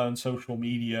and out on social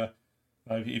media,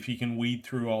 if you can weed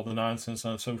through all the nonsense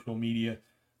on social media,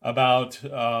 about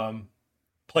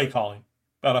play calling,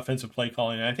 about offensive play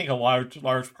calling. And I think a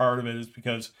large part of it is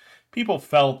because people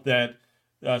felt that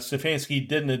Stefanski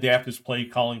didn't adapt his play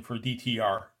calling for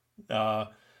DTR.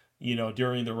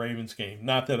 during the Ravens game.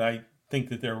 Not that I think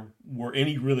that there were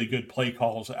any really good play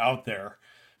calls out there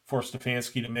for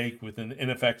Stefanski to make with an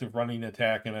ineffective running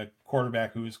attack and a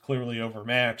quarterback who is clearly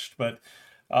overmatched. But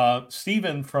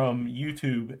Steven from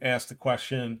YouTube asked a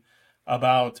question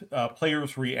about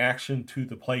players' reaction to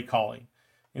the play calling.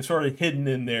 And sort of hidden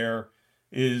in there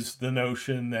is the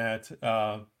notion that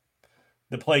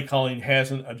the play calling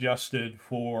hasn't adjusted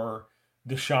for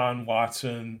Deshaun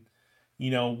Watson.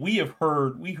 We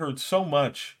heard so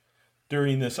much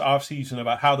during this offseason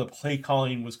about how the play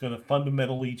calling was going to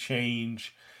fundamentally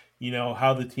change,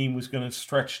 how the team was going to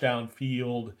stretch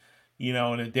downfield,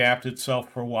 and adapt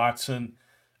itself for Watson,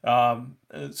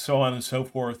 so on and so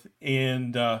forth.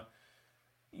 And, that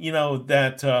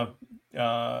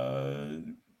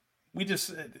we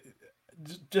just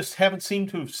haven't seemed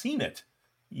to have seen it,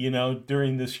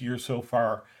 during this year so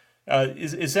far.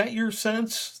 Is that your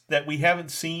sense, that we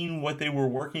haven't seen what they were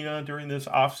working on during this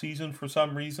offseason for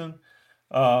some reason?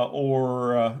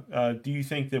 Or do you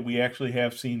think that we actually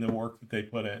have seen the work that they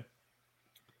put in?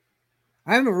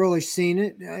 I haven't really seen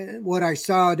it. What I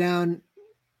saw down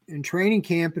in training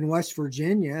camp in West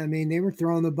Virginia, I mean, they were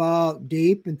throwing the ball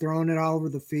deep and throwing it all over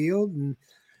the field. And,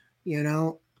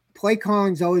 play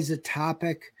calling is always a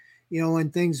topic,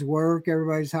 when things work,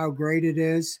 everybody's how great it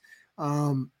is.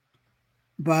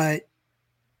 But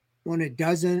when it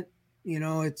doesn't,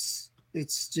 it's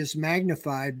just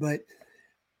magnified. But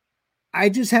I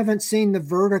just haven't seen the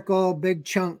vertical big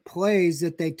chunk plays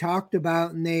that they talked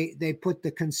about, and they put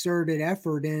the concerted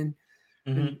effort in.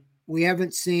 Mm-hmm. And we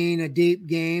haven't seen a deep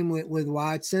game with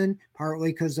Watson,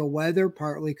 partly because of weather,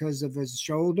 partly because of his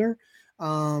shoulder.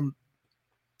 I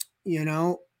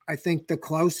think the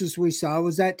closest we saw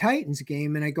was that Titans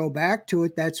game. And I go back to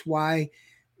it. That's why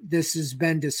this has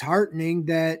been disheartening,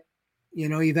 that,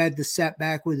 you've had the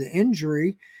setback with the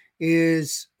injury,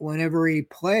 is whenever he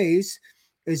plays,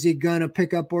 is he going to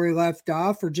pick up where he left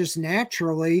off, or just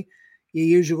naturally, he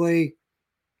usually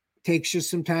takes you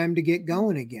some time to get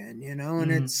going again, and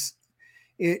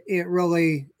it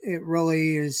really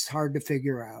is hard to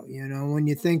figure out. When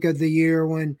you think of the year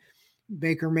when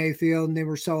Baker Mayfield and they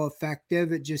were so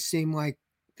effective, it just seemed like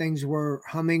things were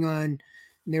humming on,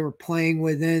 and they were playing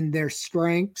within their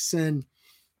strengths. And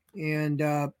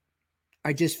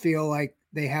I just feel like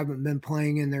they haven't been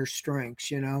playing in their strengths.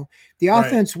 The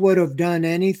offense would have done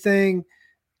anything,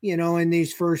 in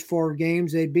these first 4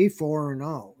 games, they'd be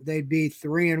 4-0. They'd be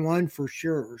 3-1 for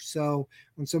sure. So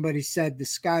when somebody said the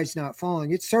sky's not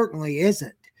falling, it certainly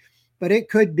isn't. But it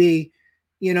could be,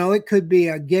 it could be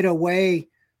a getaway,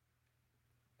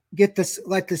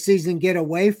 let the season get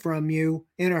away from you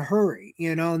in a hurry,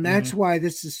 and that's why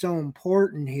this is so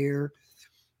important here.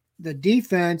 The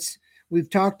defense, we've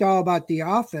talked all about the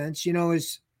offense,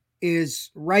 is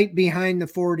right behind the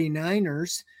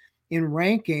 49ers in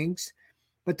rankings,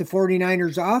 but the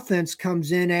 49ers offense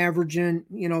comes in averaging,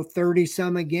 30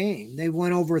 some a game. They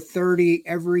went over 30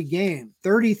 every game,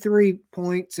 33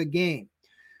 points a game.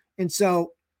 And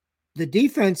so the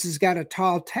defense has got a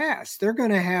tall task. They're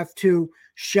going to have to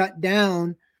shut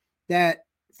down that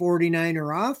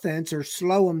 49er offense, or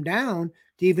slow them down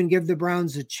to even give the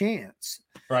Browns a chance.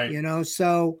 Right.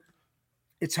 So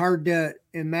it's hard to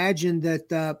imagine that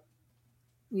that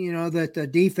the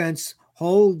defense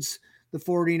holds the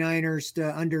 49ers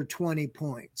to under 20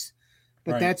 points.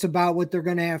 But that's about what they're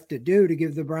going to have to do to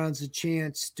give the Browns a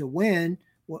chance to win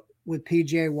with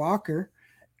PJ Walker.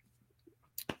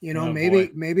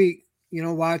 Maybe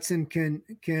Watson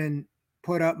can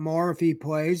put up more if he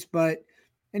plays, but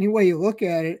any way you look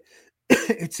at it,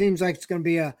 it seems like it's going to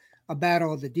be a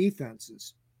battle of the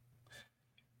defenses.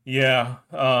 Yeah.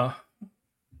 My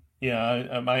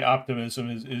optimism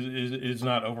is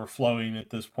not overflowing at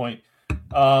this point.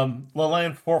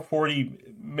 Leland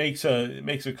 440 makes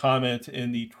a comment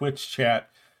in the Twitch chat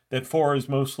that 4 has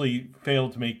mostly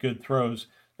failed to make good throws.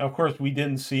 Now, of course, we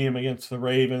didn't see him against the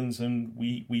Ravens, and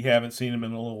we haven't seen him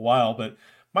in a little while, but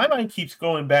my mind keeps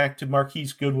going back to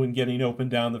Marquise Goodwin getting open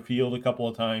down the field a couple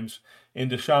of times,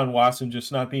 and Deshaun Watson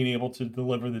just not being able to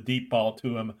deliver the deep ball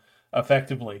to him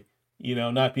effectively,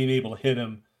 not being able to hit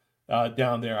him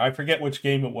down there. I forget which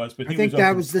game it was, but I think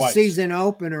that was the season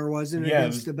opener, wasn't it? Yeah,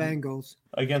 against the Bengals.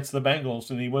 Against the Bengals,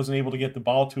 and he wasn't able to get the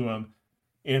ball to him.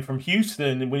 And from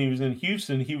Houston, when he was in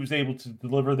Houston, he was able to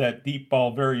deliver that deep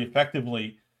ball very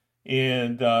effectively,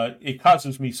 and it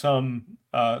causes me some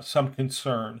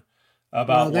concern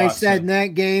about. They Watson. said in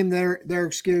that game their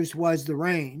excuse was the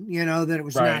rain, that it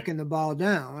was knocking the ball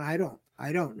down.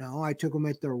 I don't know. I took them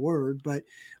at their word, but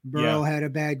Burrow had a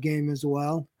bad game as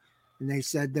well, and they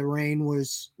said the rain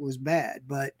was bad.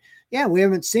 But yeah, we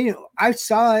haven't seen it. I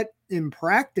saw it in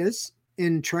practice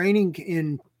in training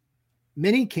in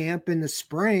mini camp in the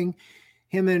spring,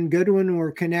 him and Goodwin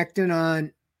were connecting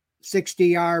on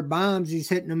 60-yard bombs. He's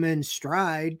hitting them in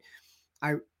stride.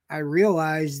 I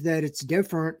realize that it's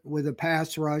different with a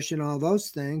pass rush and all those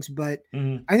things, but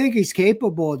I think he's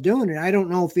capable of doing it. I don't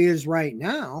know if he is right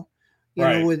now, you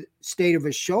know, with state of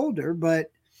his shoulder, but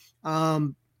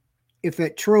if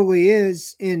it truly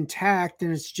is intact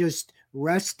and it's just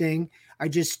resting, I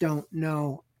just don't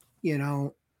know, you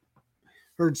know.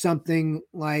 Heard something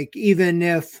like, even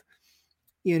if,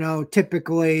 you know,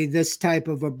 typically this type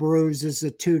of a bruise is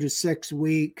a 2 to 6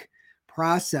 week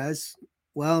process.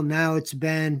 Well, now it's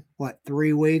been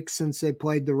 3 weeks since they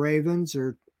played the Ravens,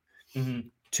 or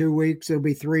 2 weeks. It'll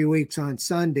be 3 weeks on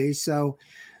Sunday. So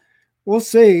we'll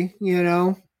see, you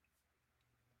know.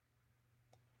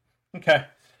 Okay.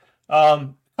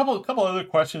 Couple other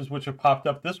questions which have popped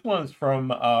up. This one's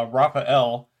from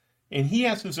Raphael, and he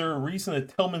asks, is there a reason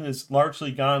that Tillman has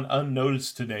largely gone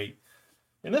unnoticed to date?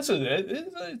 And it's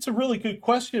a really good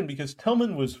question, because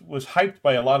Tillman was hyped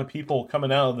by a lot of people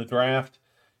coming out of the draft.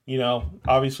 You know,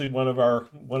 obviously one of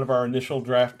our initial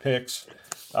draft picks,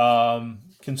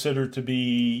 considered to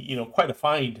be, you know, quite a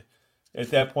find at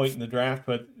that point in the draft,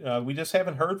 but we just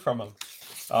haven't heard from him.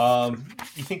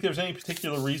 You think there's any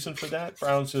particular reason for that?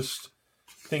 Browns just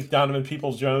think Donovan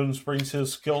Peoples-Jones brings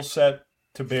his skill set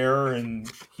to bear, and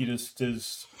he just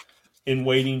is in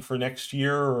waiting for next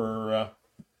year, or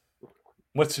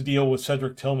what's the deal with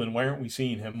Cedric Tillman? Why aren't we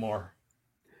seeing him more?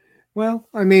 Well,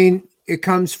 I mean, it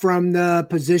comes from the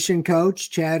position coach,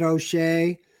 Chad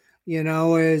O'Shea, you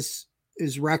know, is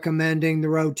recommending the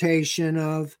rotation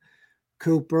of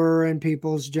Cooper and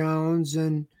Peoples-Jones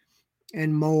and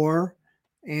Moore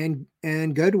and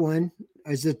Goodwin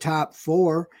as the top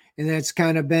 4. And that's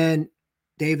kind of been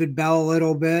David Bell a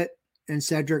little bit and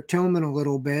Cedric Tillman a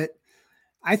little bit.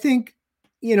 I think,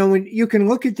 you know, when you can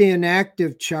look at the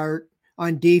inactive chart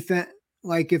on defense,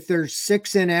 like if there's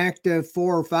 6 inactive,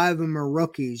 4 or 5 of them are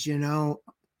rookies, you know,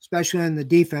 especially on the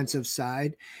defensive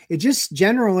side. It just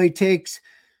generally takes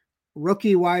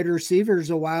rookie wide receivers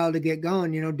a while to get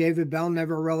going. You know, David Bell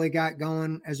never really got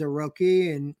going as a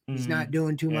rookie, and he's not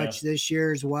doing too much this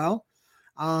year as well.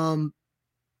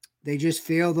 They just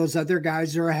feel those other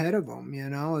guys are ahead of them. You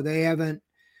know, they haven't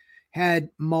had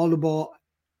multiple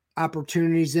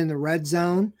opportunities in the red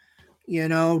zone, you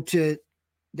know,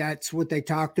 that's what they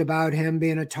talked about, him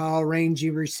being a tall, rangy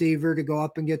receiver to go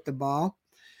up and get the ball.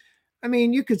 I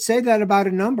mean, you could say that about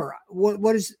a number.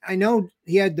 I know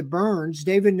he had the burns.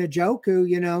 David Njoku,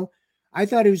 you know, I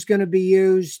thought he was going to be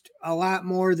used a lot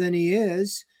more than he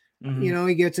is. You know,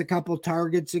 he gets a couple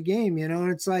targets a game, you know,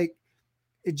 and it's like,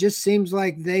 it just seems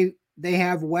like they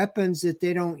have weapons that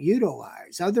they don't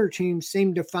utilize. Other teams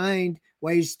seem to find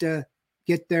ways to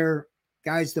get their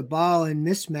guys the ball in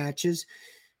mismatches.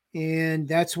 And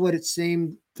that's what it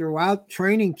seemed throughout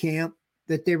training camp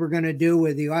that they were going to do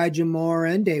with Elijah Moore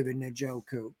and David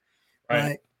Njoku.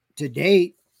 But to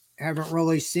date, haven't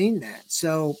really seen that.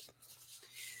 So,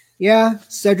 yeah,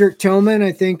 Cedric Tillman,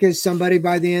 I think, is somebody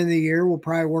by the end of the year will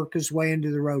probably work his way into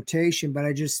the rotation. But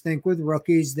I just think with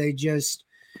rookies, they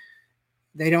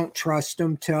don't trust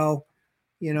them till,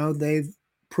 you know, they've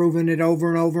proven it over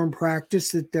and over in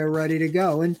practice that they're ready to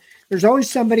go. And there's always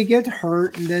somebody get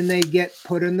hurt, and then they get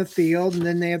put in the field, and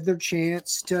then they have their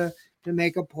chance to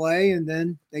make a play, and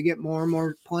then they get more and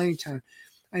more playing time.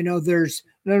 I know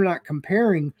I'm not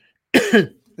comparing. I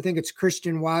think it's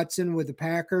Christian Watson with the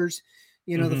Packers.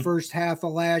 You know, the first half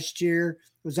of last year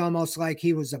was almost like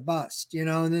he was a bust, you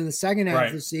know, and then the second half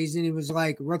of the season, he was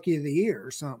like rookie of the year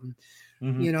or something.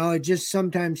 You know, it just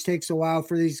sometimes takes a while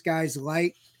for these guys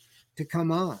to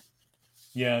come on.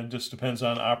 Yeah, it just depends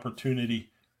on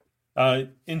opportunity.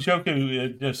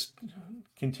 Njoku just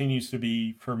continues to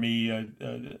be, for me,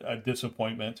 a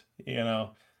disappointment. You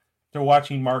know, they're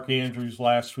watching Mark Andrews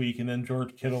last week, and then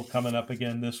George Kittle coming up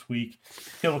again this week.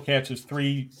 Kittle catches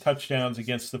 3 touchdowns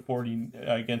against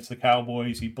the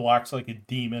Cowboys. He blocks like a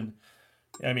demon.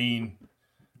 I mean,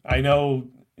 I know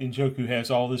Njoku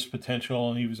has all this potential,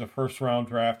 and he was a first-round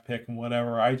draft pick and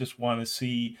whatever. I just want to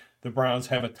see the Browns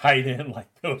have a tight end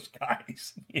like those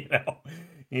guys, you know.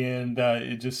 And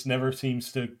it just never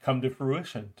seems to come to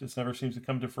fruition.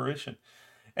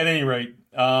 At any rate,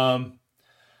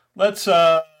 let's.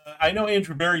 I know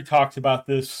Andrew Berry talked about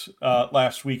this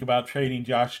last week about trading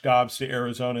Josh Dobbs to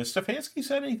Arizona. Has Stefanski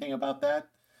said anything about that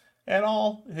at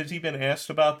all? Has he been asked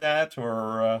about that,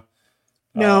 or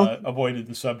no, avoided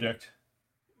the subject?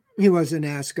 He wasn't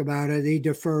asked about it. He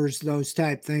defers those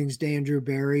type things to Andrew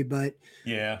Berry, but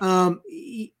yeah,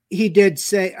 he did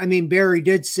say. I mean, Berry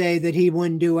did say that he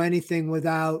wouldn't do anything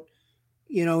without,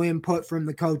 input from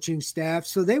the coaching staff.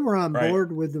 So they were on Right.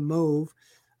 board with the move.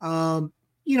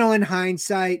 In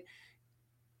hindsight,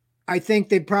 I think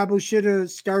they probably should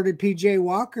have started PJ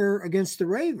Walker against the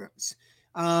Ravens.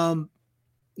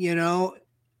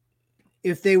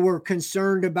 If they were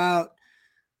concerned about,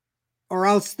 or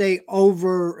else they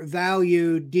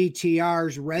overvalued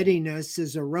DTR's readiness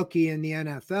as a rookie in the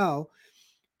NFL,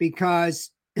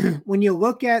 because when you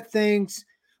look at things,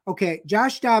 okay,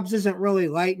 Josh Dobbs isn't really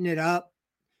lighting it up.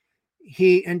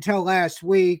 He, until last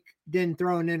week, didn't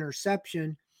throw an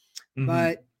interception,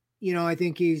 but I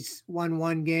think he's won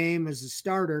one game as a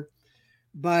starter.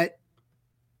 But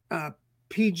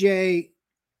PJ,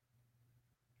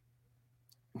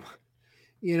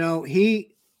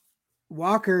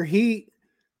 Walker, he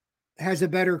has a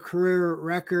better career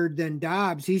record than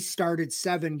Dobbs. He started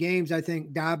 7 games. I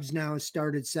think Dobbs now has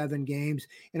started 7 games,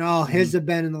 and all his have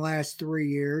been in the last 3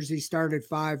 years. He started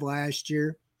 5 last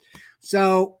year.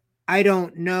 So I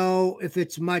don't know if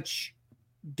it's much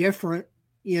different,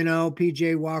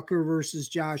 PJ Walker versus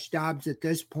Josh Dobbs at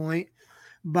this point.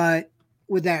 But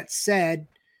with that said,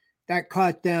 that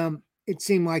caught them. It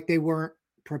seemed like they weren't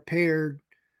prepared.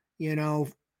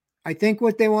 I think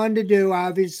what they wanted to do,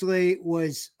 obviously,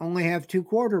 was only have 2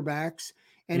 quarterbacks,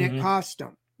 and it cost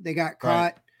them. They got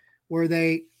caught where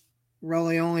they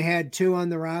really only had 2 on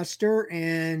the roster,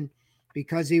 and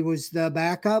because he was the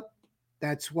backup,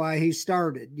 that's why he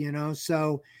started,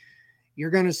 So you're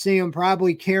going to see him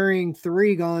probably carrying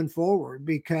 3 going forward,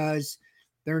 because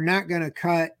they're not going to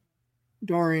cut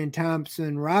Dorian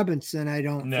Thompson-Robinson, I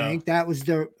don't think. That was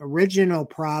the original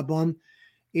problem,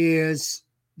 is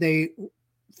they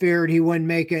feared he wouldn't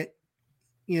make it,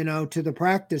 to the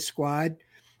practice squad,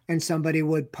 and somebody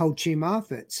would poach him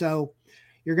off it. So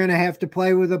you're going to have to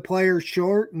play with a player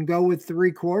short and go with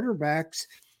 3 quarterbacks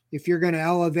if you're going to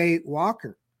elevate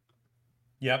Walker.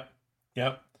 Yep.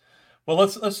 Well,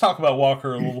 let's talk about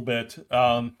Walker a little bit.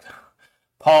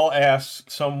 Paul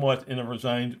asks, somewhat in a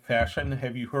resigned fashion,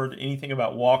 have you heard anything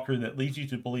about Walker that leads you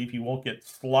to believe he won't get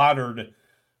slaughtered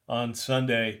on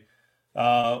Sunday?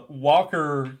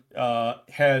 Walker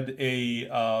had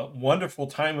a wonderful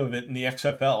time of it in the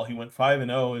XFL. He went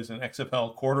 5-0 as an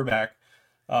XFL quarterback,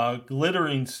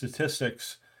 glittering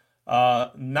statistics.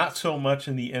 Not so much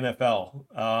in the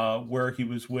NFL, where he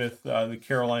was with the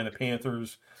Carolina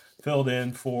Panthers, filled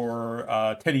in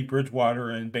for Teddy Bridgewater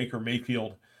and Baker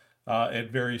Mayfield at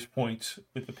various points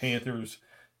with the Panthers.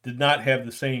 Did not have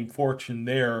the same fortune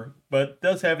there, but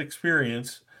does have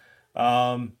experience.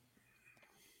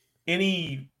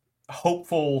 Any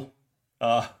hopeful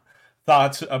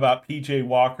thoughts about PJ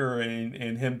Walker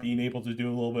and him being able to do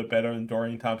a little bit better than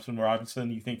Dorian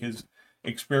Thompson-Robinson? You think his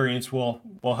experience will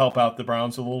help out the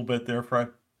Browns a little bit there, Fred?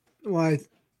 Well,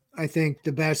 I think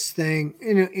the best thing,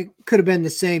 and it could have been the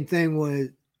same thing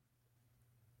with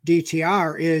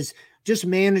DTR, is just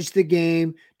manage the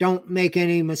game. Don't make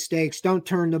any mistakes. Don't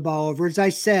turn the ball over. As I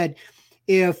said,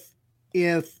 if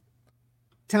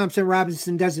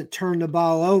Thompson-Robinson doesn't turn the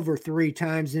ball over 3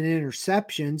 times in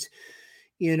interceptions,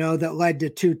 that led to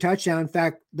 2 touchdowns. In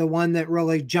fact, the one that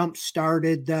really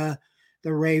jump-started the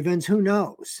Ravens, who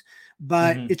knows?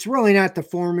 But it's really not the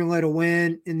formula to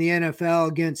win in the NFL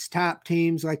against top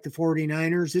teams like the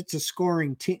 49ers. It's a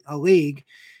scoring a league.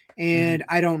 And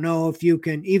I don't know if you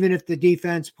can, even if the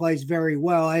defense plays very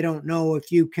well, I don't know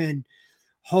if you can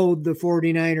hold the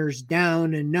 49ers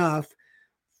down enough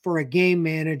for a game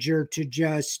manager to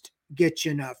just get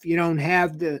you enough. You don't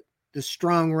have the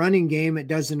strong running game. It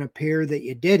doesn't appear that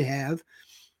you did have.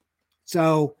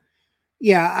 So,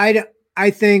 yeah, I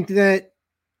think that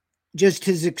just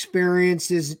his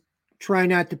experience is try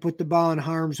not to put the ball in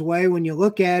harm's way. When you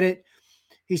look at it,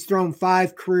 he's thrown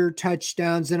 5 career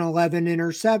touchdowns and 11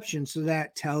 interceptions. So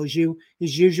that tells you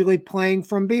he's usually playing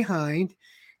from behind,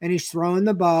 and he's throwing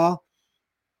the ball,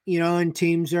 and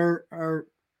teams are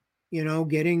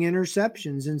getting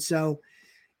interceptions. And so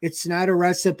it's not a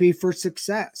recipe for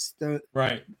success. The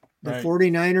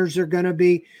 49ers are going to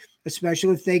be,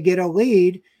 especially if they get a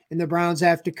lead and the Browns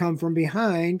have to come from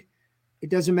behind, it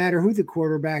doesn't matter who the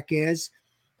quarterback is.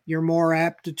 You're more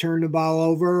apt to turn the ball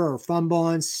over or fumble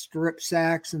on strip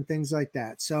sacks and things like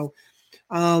that. So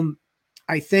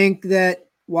I think that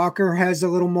Walker has a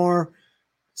little more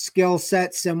skill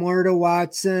set similar to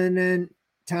Watson and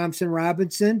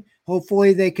Thompson-Robinson.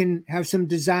 Hopefully they can have some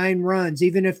design runs,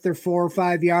 even if they're 4 or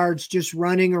 5 yards, just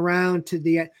running around to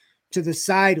the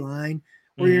sideline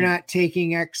where you're not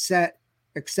taking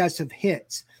excessive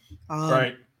hits.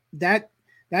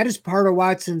 That is part of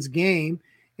Watson's game,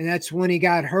 and that's when he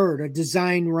got hurt, a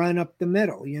design run up the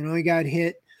middle. He got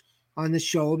hit on the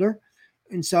shoulder.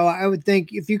 And so I would think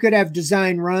if you could have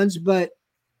design runs, but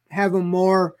have him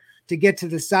more to get to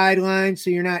the sideline so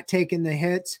you're not taking the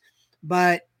hits.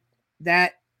 But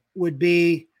that would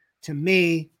be, to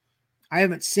me, I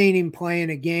haven't seen him play in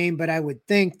a game, but I would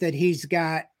think that he's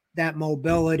got that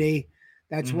mobility.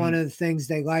 That's one of the things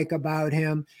they like about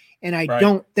him. And I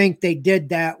don't think they did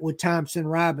that with Thompson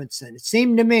Robinson. It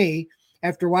seemed to me,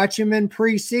 after watching him in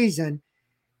preseason,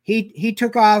 he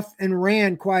took off and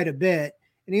ran quite a bit,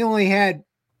 and he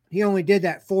only did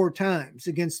that 4 times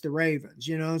against the Ravens,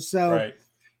 So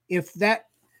if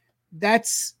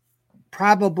that's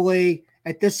probably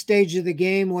at this stage of the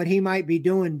game, what he might be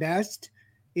doing best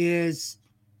is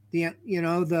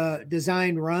the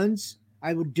design runs.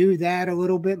 I would do that a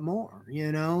little bit more,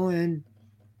 and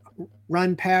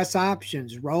run pass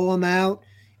options, roll them out.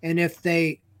 And if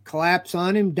they collapse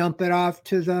on him, dump it off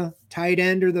to the tight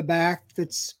end or the back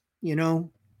that's,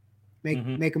 make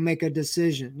him make a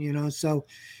decision, So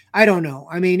I don't know.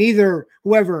 I mean, either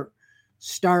whoever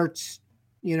starts,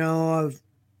 if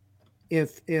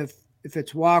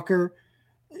it's Walker,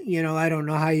 I don't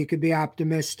know how you could be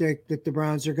optimistic that the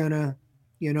Browns are going to,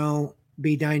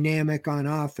 be dynamic on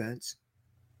offense.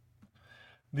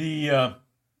 The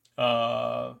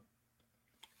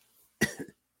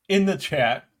in the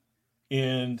chat,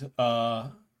 and I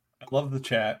love the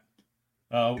chat,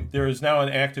 there is now an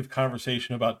active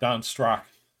conversation about Don Strock.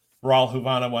 Raul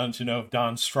Havana wanted to know if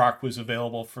Don Strock was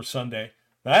available for Sunday.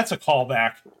 Now, that's a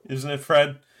callback, isn't it,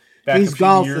 Fred? Back He's a few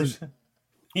golfing. years.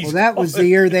 Well, that was the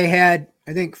year they had,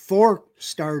 I think, 4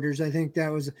 starters. I think that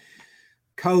was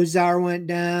Kozar went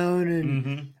down,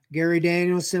 and Gary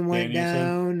Danielson went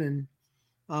down, and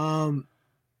I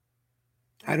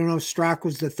don't know if Strock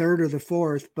was the 3rd or the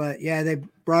 4th, but yeah, they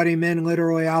brought him in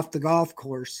literally off the golf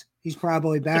course. He's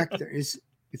probably back there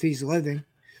if he's living.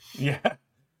 Yeah.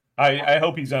 I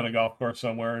hope he's on a golf course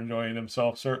somewhere enjoying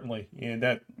himself, certainly. And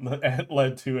that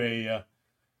led to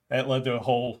a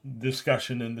whole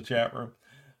discussion in the chat room.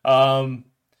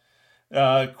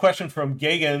 Question from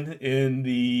Gagan in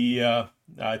the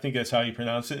I think that's how you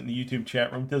pronounce it, in the YouTube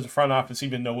chat room. Does the front office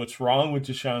even know what's wrong with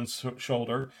Deshaun's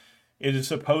shoulder? It is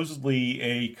supposedly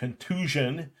a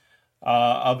contusion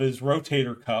of his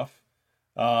rotator cuff.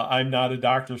 I'm not a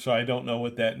doctor, so I don't know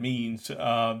what that means.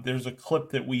 There's a clip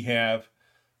that we have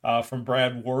from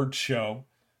Brad Ward's show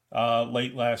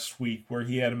late last week where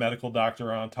he had a medical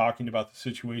doctor on talking about the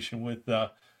situation with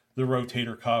the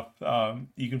rotator cuff.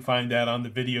 You can find that on the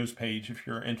videos page if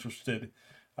you're interested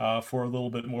for a little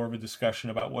bit more of a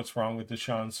discussion about what's wrong with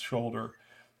Deshaun's shoulder.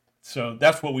 So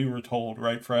that's what we were told,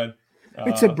 right, Fred?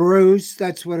 It's a bruise.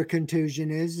 That's what a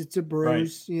contusion is. It's a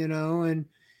bruise, and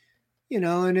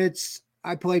it's,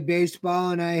 I played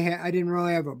baseball and I didn't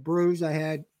really have a bruise. I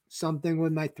had something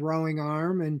with my throwing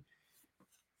arm, and,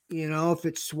 if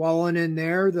it's swollen in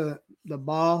there, the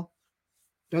ball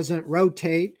doesn't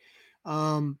rotate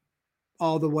all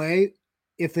the way.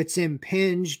 If it's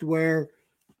impinged where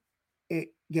it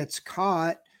gets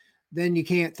caught, then you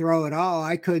can't throw it all.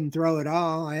 I couldn't throw it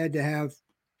all. I had to have,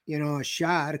 a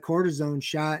shot, a cortisone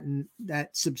shot, and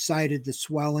that subsided the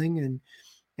swelling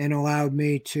and allowed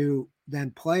me to then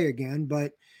play again.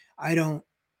 But I don't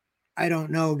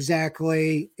know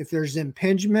exactly if there's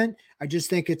impingement. I just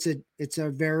think it's a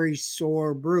very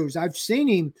sore bruise. I've seen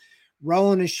him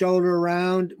rolling his shoulder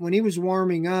around when he was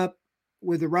warming up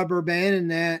with a rubber band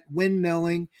and that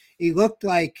windmilling. He looked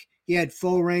like he had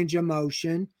full range of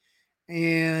motion,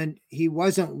 and he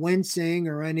wasn't wincing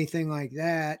or anything like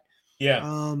that.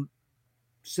 Yeah.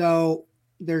 So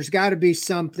there's got to be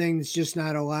something that's just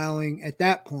not allowing at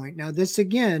that point. Now, this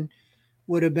again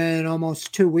would have been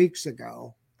almost 2 weeks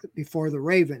ago before the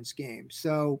Ravens game.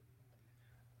 So,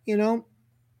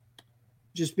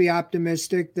 just be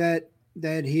optimistic that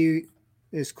he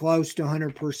is close to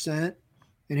 100%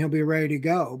 and he'll be ready to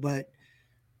go. But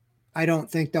I don't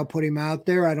think they'll put him out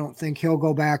there. I don't think he'll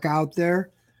go back out there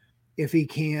if he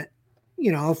can't,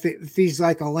 if he's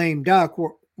like a lame duck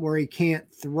where he can't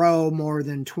throw more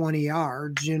than 20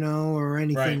 yards, or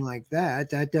anything like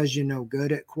that. That does you no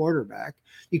good at quarterback.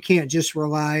 You can't just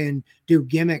rely and do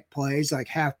gimmick plays like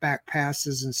halfback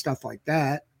passes and stuff like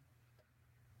that.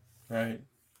 Right.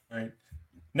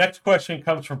 Next question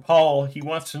comes from Paul. He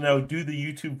wants to know, do the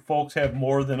YouTube folks have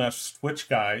more than us Twitch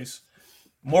guys?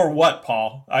 More what,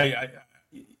 Paul?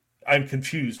 I'm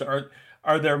confused.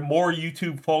 Are there more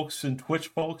YouTube folks than Twitch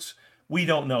folks? We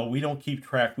don't know. We don't keep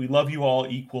track. We love you all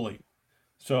equally.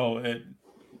 So,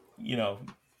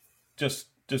 just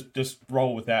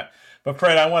roll with that. But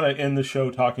Fred, I want to end the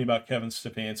show talking about Kevin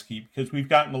Stefanski, because we've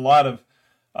gotten a lot of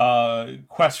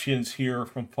questions here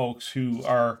from folks who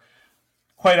are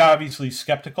quite obviously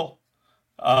skeptical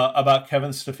about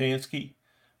Kevin Stefanski.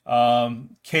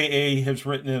 KA has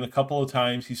written in a couple of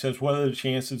times. He says, what are the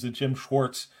chances that Jim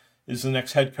Schwartz is the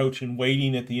next head coach in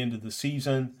waiting at the end of the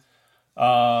season?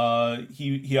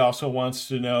 He also wants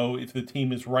to know if the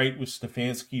team is right with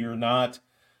Stefanski or not.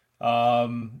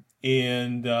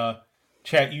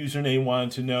 Chat username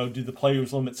wanted to know, do the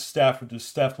players limit Steph or does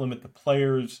Steph limit the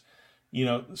players?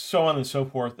 So on and so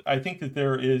forth. I think that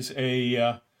there is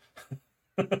a...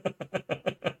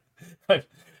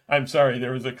 I'm sorry,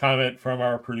 there was a comment from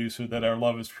our producer that our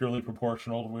love is purely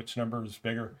proportional to which number is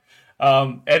bigger.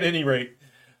 At any rate,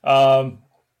 I'm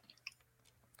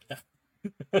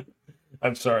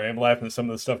sorry, I'm laughing at some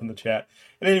of the stuff in the chat.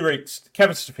 At any rate,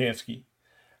 Kevin Stefanski.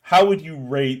 How would you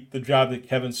rate the job that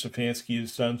Kevin Stefanski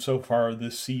has done so far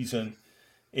this season?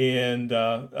 And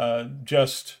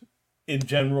just in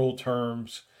general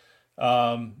terms,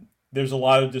 there's a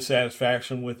lot of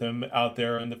dissatisfaction with him out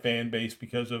there in the fan base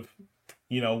because of,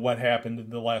 what happened in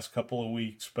the last couple of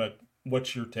weeks. But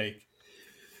what's your take?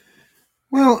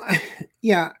 Well,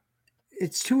 yeah,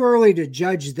 it's too early to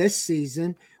judge this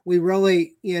season. We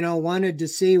really, wanted to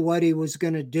see what he was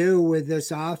going to do with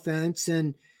this offense.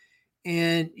 And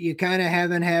you kind of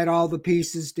haven't had all the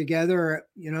pieces together.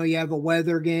 You have a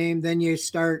weather game, then you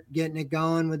start getting it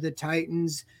going with the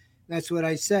Titans. That's what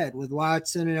I said with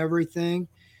Watson and everything.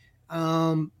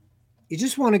 You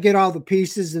just want to get all the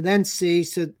pieces and then see.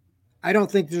 So I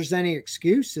don't think there's any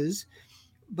excuses,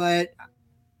 but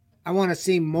I want to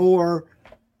see more,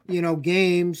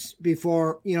 games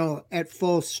before, at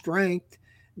full strength.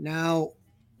 Now,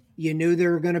 you knew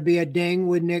there were going to be a ding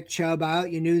with Nick Chubb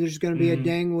out. You knew there's going to be a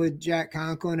ding with Jack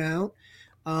Conklin out.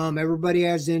 Everybody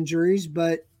has injuries,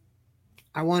 but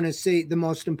I want to see the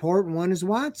most important one is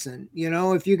Watson.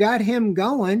 If you got him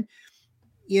going,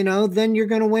 then you're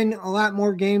going to win a lot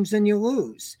more games than you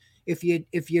lose. If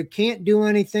you can't do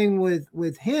anything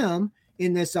with him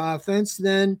in this offense,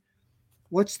 then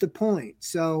what's the point?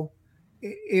 So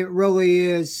it really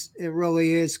is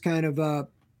kind of a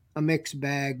mixed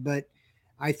bag, but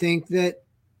I think that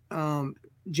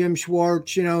Jim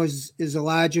Schwartz, is a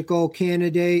logical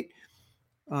candidate.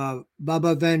 Bubba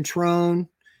Ventrone,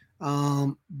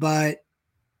 but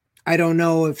I don't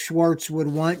know if Schwartz would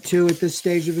want to at this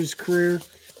stage of his career.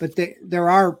 But there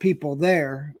are people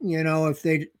there, if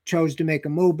they chose to make a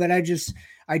move. But I just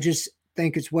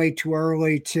think it's way too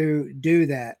early to do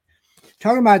that.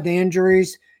 Talking about the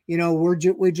injuries,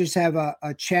 we just have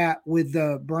a chat with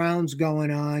the Browns going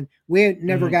on. We had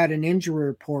never got an injury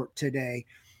report today,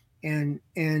 and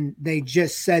they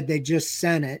just said they just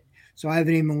sent it, so I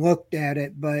haven't even looked at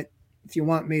it. But if you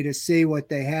want me to see what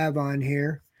they have on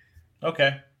here,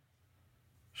 okay,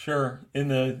 sure. In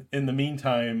the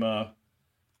meantime,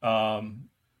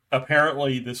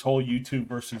 apparently this whole YouTube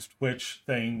versus Twitch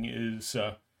thing is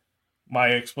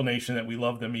my explanation that we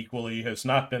love them equally has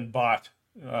not been bought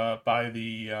by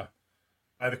the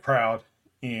crowd,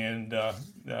 and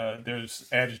there's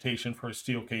agitation for a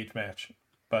steel cage match,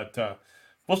 but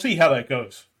we'll see how that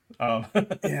goes.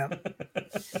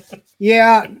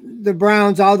 Yeah, the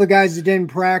Browns, all the guys that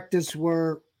didn't practice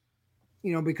were,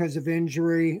 because of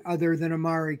injury, other than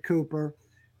Amari Cooper,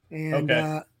 and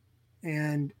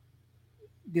and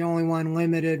the only one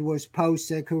limited was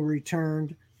Posick, who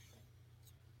returned.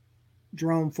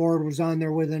 Jerome Ford was on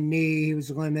there with a knee; he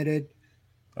was limited.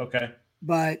 Okay.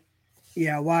 But,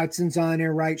 yeah, Watson's on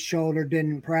there, right shoulder,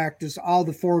 didn't practice. All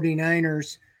the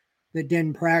 49ers that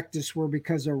didn't practice were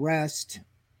because of rest.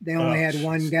 They only had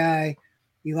one guy,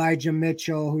 Elijah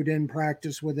Mitchell, who didn't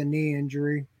practice with a knee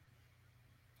injury.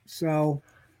 So,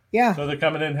 yeah. So they're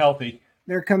coming in healthy.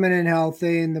 They're coming in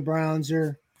healthy, and the Browns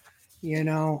are, a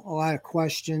lot of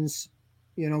questions.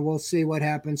 We'll see what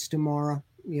happens tomorrow,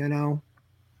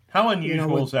 How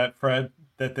unusual is that, Fred,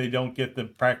 that they don't get the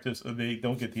practice, they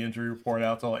don't get the injury report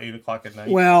out till 8 o'clock at night?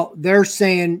 Well, they're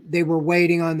saying they were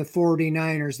waiting on the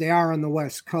 49ers. They are on the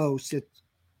West Coast. It's,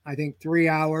 I think, 3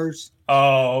 hours.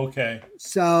 Oh, okay.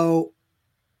 So,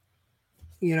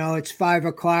 it's 5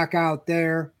 o'clock out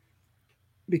there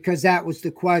because that was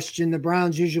the question. The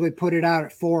Browns usually put it out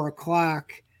at 4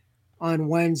 o'clock on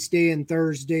Wednesday and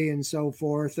Thursday and so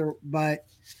forth. But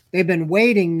they've been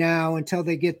waiting now until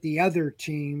they get the other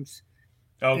teams.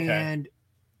 Okay.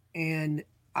 And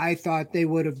I thought they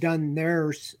would have done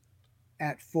theirs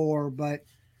at 4, but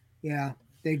yeah,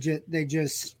 they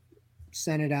just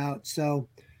sent it out. So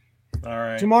all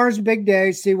right, tomorrow's a big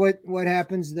day. See what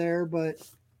happens there, but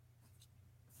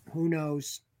who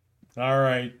knows? All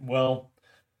right. Well,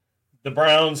 the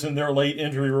Browns and their late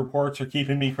injury reports are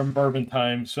keeping me from bourbon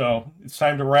time, so it's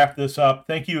time to wrap this up.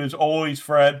 Thank you as always,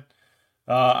 Fred.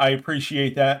 I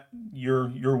appreciate that.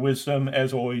 Your wisdom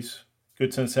as always,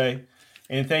 good sensei.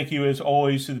 And thank you, as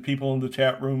always, to the people in the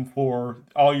chat room for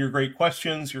all your great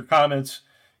questions, your comments,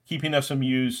 keeping us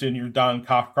amused, and your Don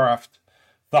Cockcroft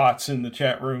thoughts in the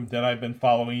chat room that I've been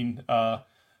following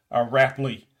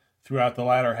rapidly throughout the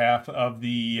latter half of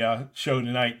the show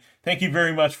tonight. Thank you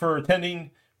very much for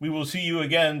attending. We will see you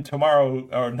again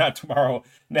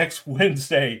next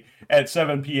Wednesday at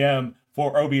 7 p.m.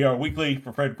 for OBR Weekly.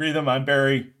 For Fred Greetham, I'm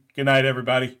Barry. Good night,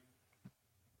 everybody.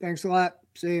 Thanks a lot.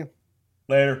 See you.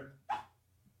 Later.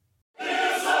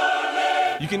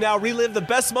 You can now relive the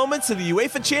best moments of the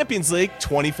UEFA Champions League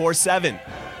 24/7.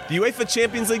 The UEFA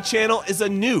Champions League channel is a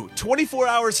new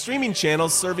 24-hour streaming channel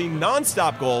serving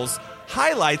non-stop goals,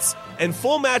 highlights, and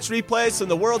full match replays from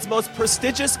the world's most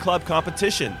prestigious club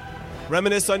competition.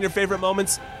 Reminisce on your favorite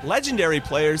moments, legendary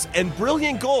players, and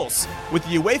brilliant goals with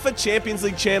the UEFA Champions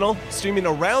League channel streaming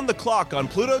around the clock on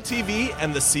Pluto TV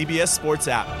and the CBS Sports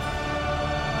app.